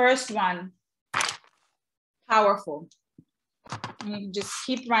 So the first one, powerful. You just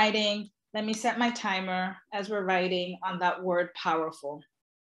keep writing. Let me set my timer as we're writing on that word, powerful.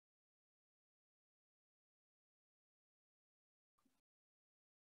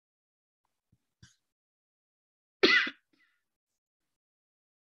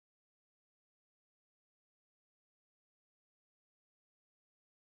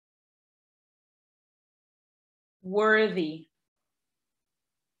 Worthy.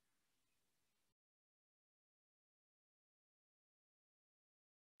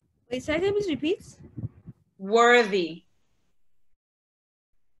 Wait, sorry, can you please repeat? Worthy.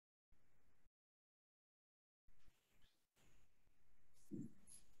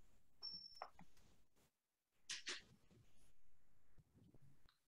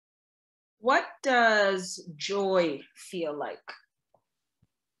 What does joy feel like?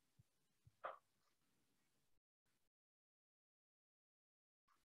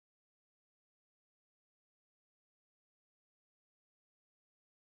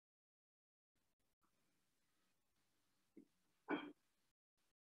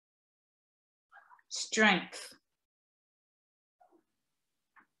 strength.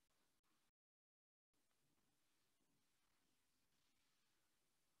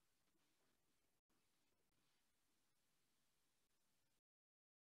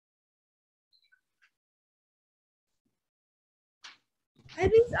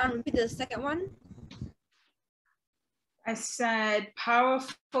 Please repeat the second one. I said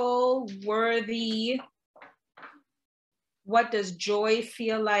powerful, worthy. What does joy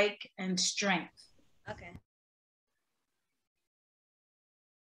feel like? And strength. Okay.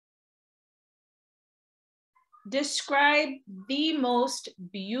 Describe the most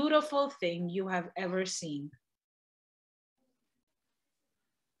beautiful thing you have ever seen.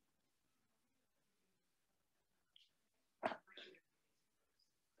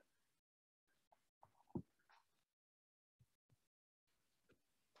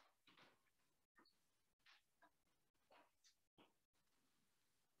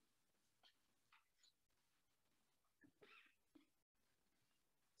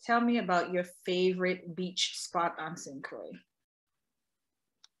 Tell me about your favorite beach spot on St. Croix.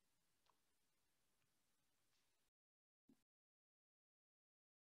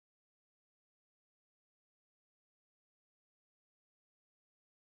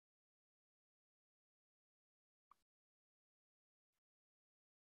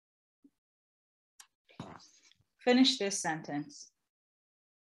 Finish this sentence.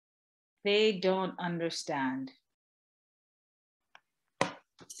 They don't understand.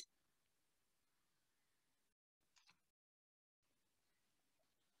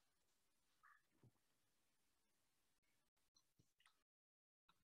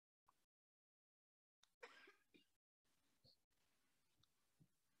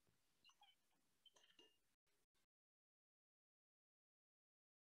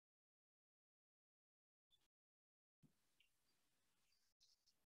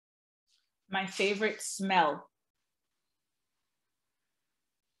 My favorite smell.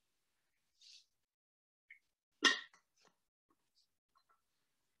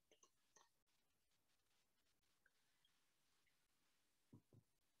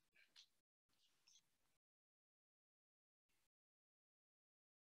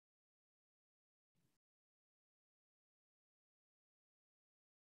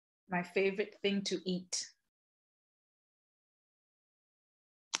 My favorite thing to eat.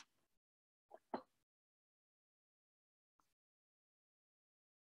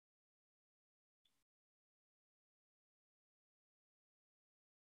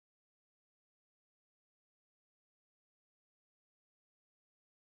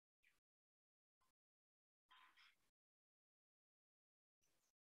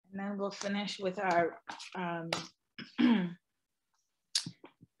 And then we'll finish with our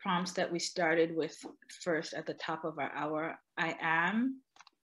prompts that we started with first at the top of our hour. I am.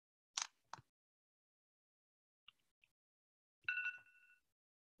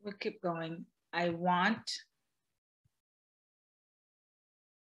 We'll keep going. I want.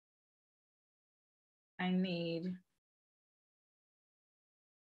 I need.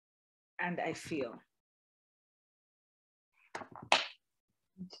 And I feel.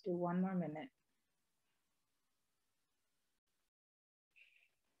 Let's do one more minute.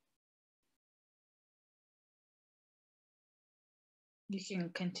 You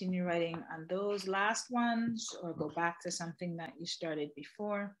can continue writing on those last ones or go back to something that you started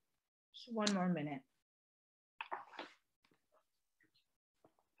before. Just one more minute.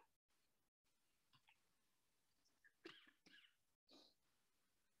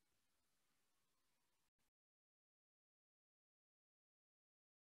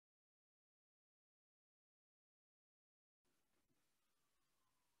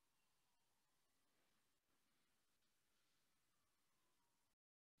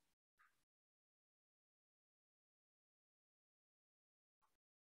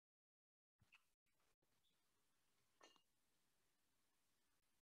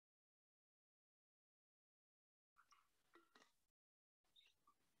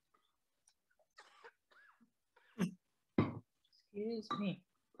 Excuse me.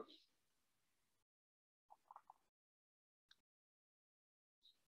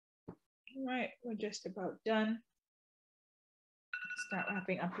 All right, we're just about done. Start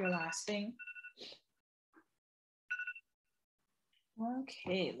wrapping up your last thing.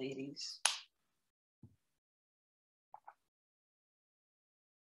 Okay, ladies.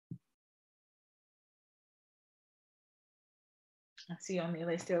 I see O'Neil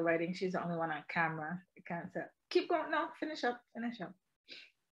is still writing. She's the only one on camera. I can't say, keep going. No, finish up, finish up.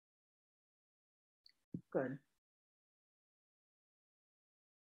 Good.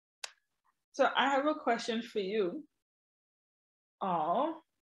 So I have a question for you all.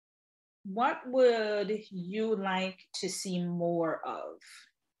 what would you like to see more of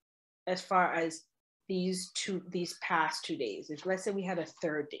as far as these past 2 days? If let's say we had a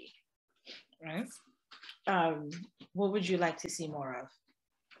third day, right? What would you like to see more of?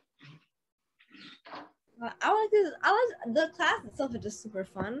 The class itself is just super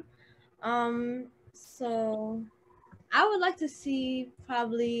fun. So I would like to see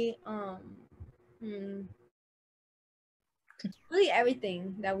probably really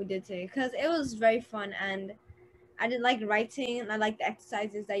everything that we did today, because it was very fun, and I did like writing, and I like the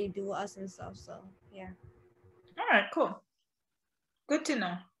exercises that you do with us and stuff. So yeah. All right, cool. Good to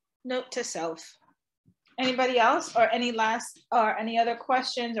know. Note to self. Anybody else, or any other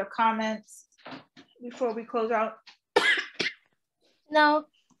questions or comments before we close out? No.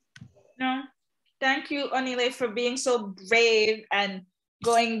 No. Thank you, Onile, for being so brave and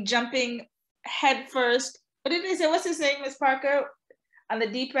jumping head first. What did they say? What's his name, Ms. Parker? On the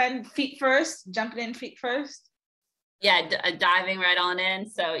deep end, feet first, jumping in feet first. Yeah, diving right on in.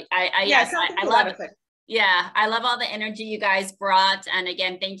 So I love it. Yeah, I love all the energy you guys brought. And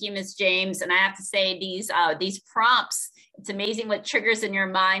again, thank you, Ms. James. And I have to say, these prompts, it's amazing what triggers in your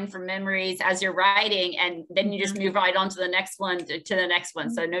mind for memories as you're writing, and then you just move right on to the next one, to the next one.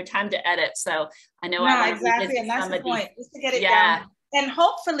 So no time to edit. So I know exactly, and that's the point, just to get it down. And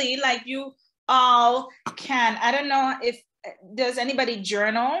hopefully, like, you all can, I don't know if, does anybody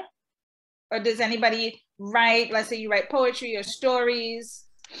journal, or does anybody write? Let's say you write poetry or stories.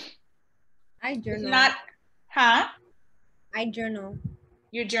 I journal. Not, huh? I journal.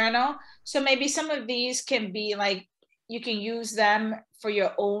 You journal? So maybe some of these can be like, you can use them for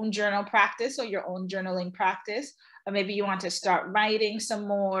your own journal practice or your own journaling practice. Or maybe you want to start writing some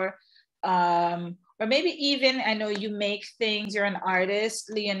more. Or maybe even, I know you make things, you're an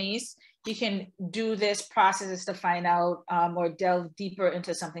artist, Leonise. You can do this process to find out or delve deeper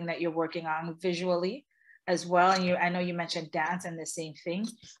into something that you're working on visually as well. And I know you mentioned dance, and the same thing.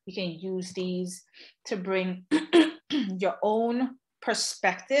 You can use these to bring your own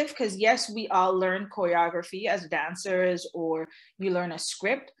perspective, because yes, we all learn choreography as dancers, or you learn a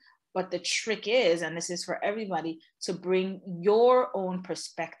script, but the trick is, and this is for everybody, to bring your own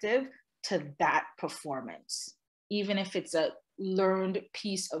perspective to that performance, even if it's a learned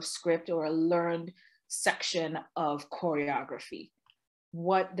piece of script or a learned section of choreography.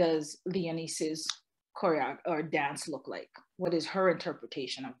 What does Leonise's choreography or dance look like? What is her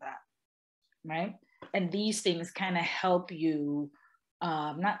interpretation of that, right? And these things kind of help you,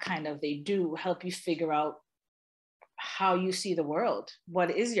 they do help you figure out how you see the world. What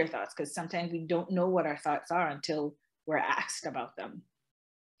is your thoughts? Because sometimes we don't know what our thoughts are until we're asked about them.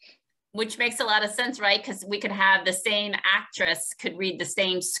 Which makes a lot of sense, right? Because we could have the same actress could read the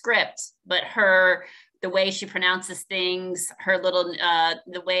same script, but the way she pronounces things, her little,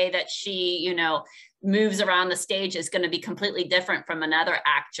 the way that she, moves around the stage is going to be completely different from another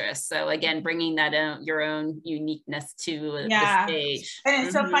actress. So again, bringing that your own uniqueness to the stage. And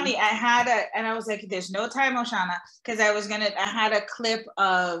it's so funny. I was like, there's no time, Oceana, because I had a clip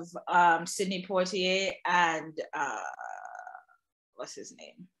of Sidney Poitier and what's his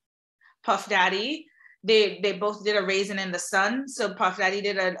name? Puff Daddy. They both did a Raisin in the Sun. So Puff Daddy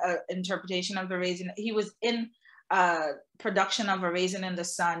did an interpretation of the Raisin. He was in production of a Raisin in the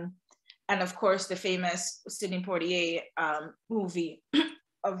Sun. And of course, the famous Sidney Poitier movie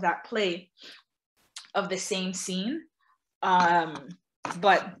of that play of the same scene.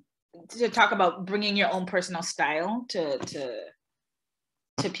 But to talk about bringing your own personal style to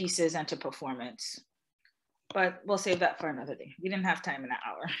pieces and to performance. But we'll save that for another day. We didn't have time in an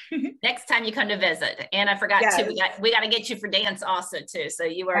hour. Next time you come to visit. And I forgot too, we got to get you for dance also too. So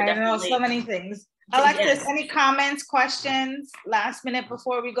you are definitely. I know, so many things. Alexis, any comments, questions, last minute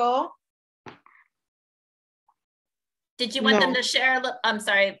before we go? Did you want them to share? I'm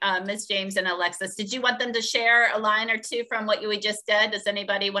sorry, Ms. James and Alexis. Did you want them to share a line or two from what we just did? Does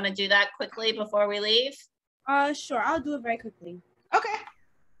anybody want to do that quickly before we leave? Sure, I'll do it very quickly. Okay.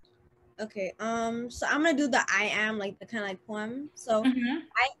 Okay. So I'm gonna do the I am, like the kind of like poem. So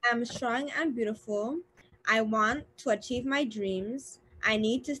I am strong and beautiful. I want to achieve my dreams. I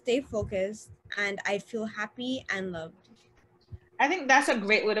need to stay focused, and I feel happy and loved. I think that's a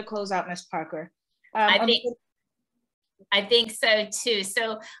great way to close out, Ms. Parker. I think so too.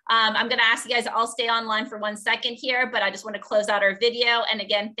 So I'm going to ask you guys to all stay online for 1 second here, but I just want to close out our video. And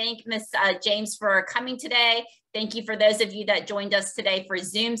again, thank Ms. James for coming today. Thank you for those of you that joined us today for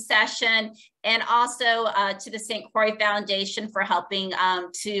Zoom session, and also to the St. Croix Foundation for helping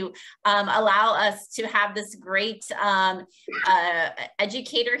to allow us to have this great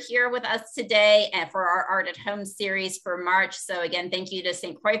educator here with us today, and for our Art at Home series for March. So again, thank you to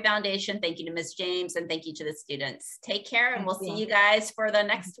St. Croix Foundation, thank you to Ms. James, and thank you to the students. Take care, and we'll see you guys for the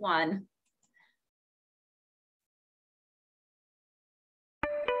next one.